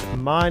Tactics.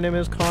 My name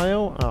is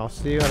Kyle. I'll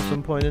see you at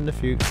some point in the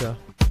future.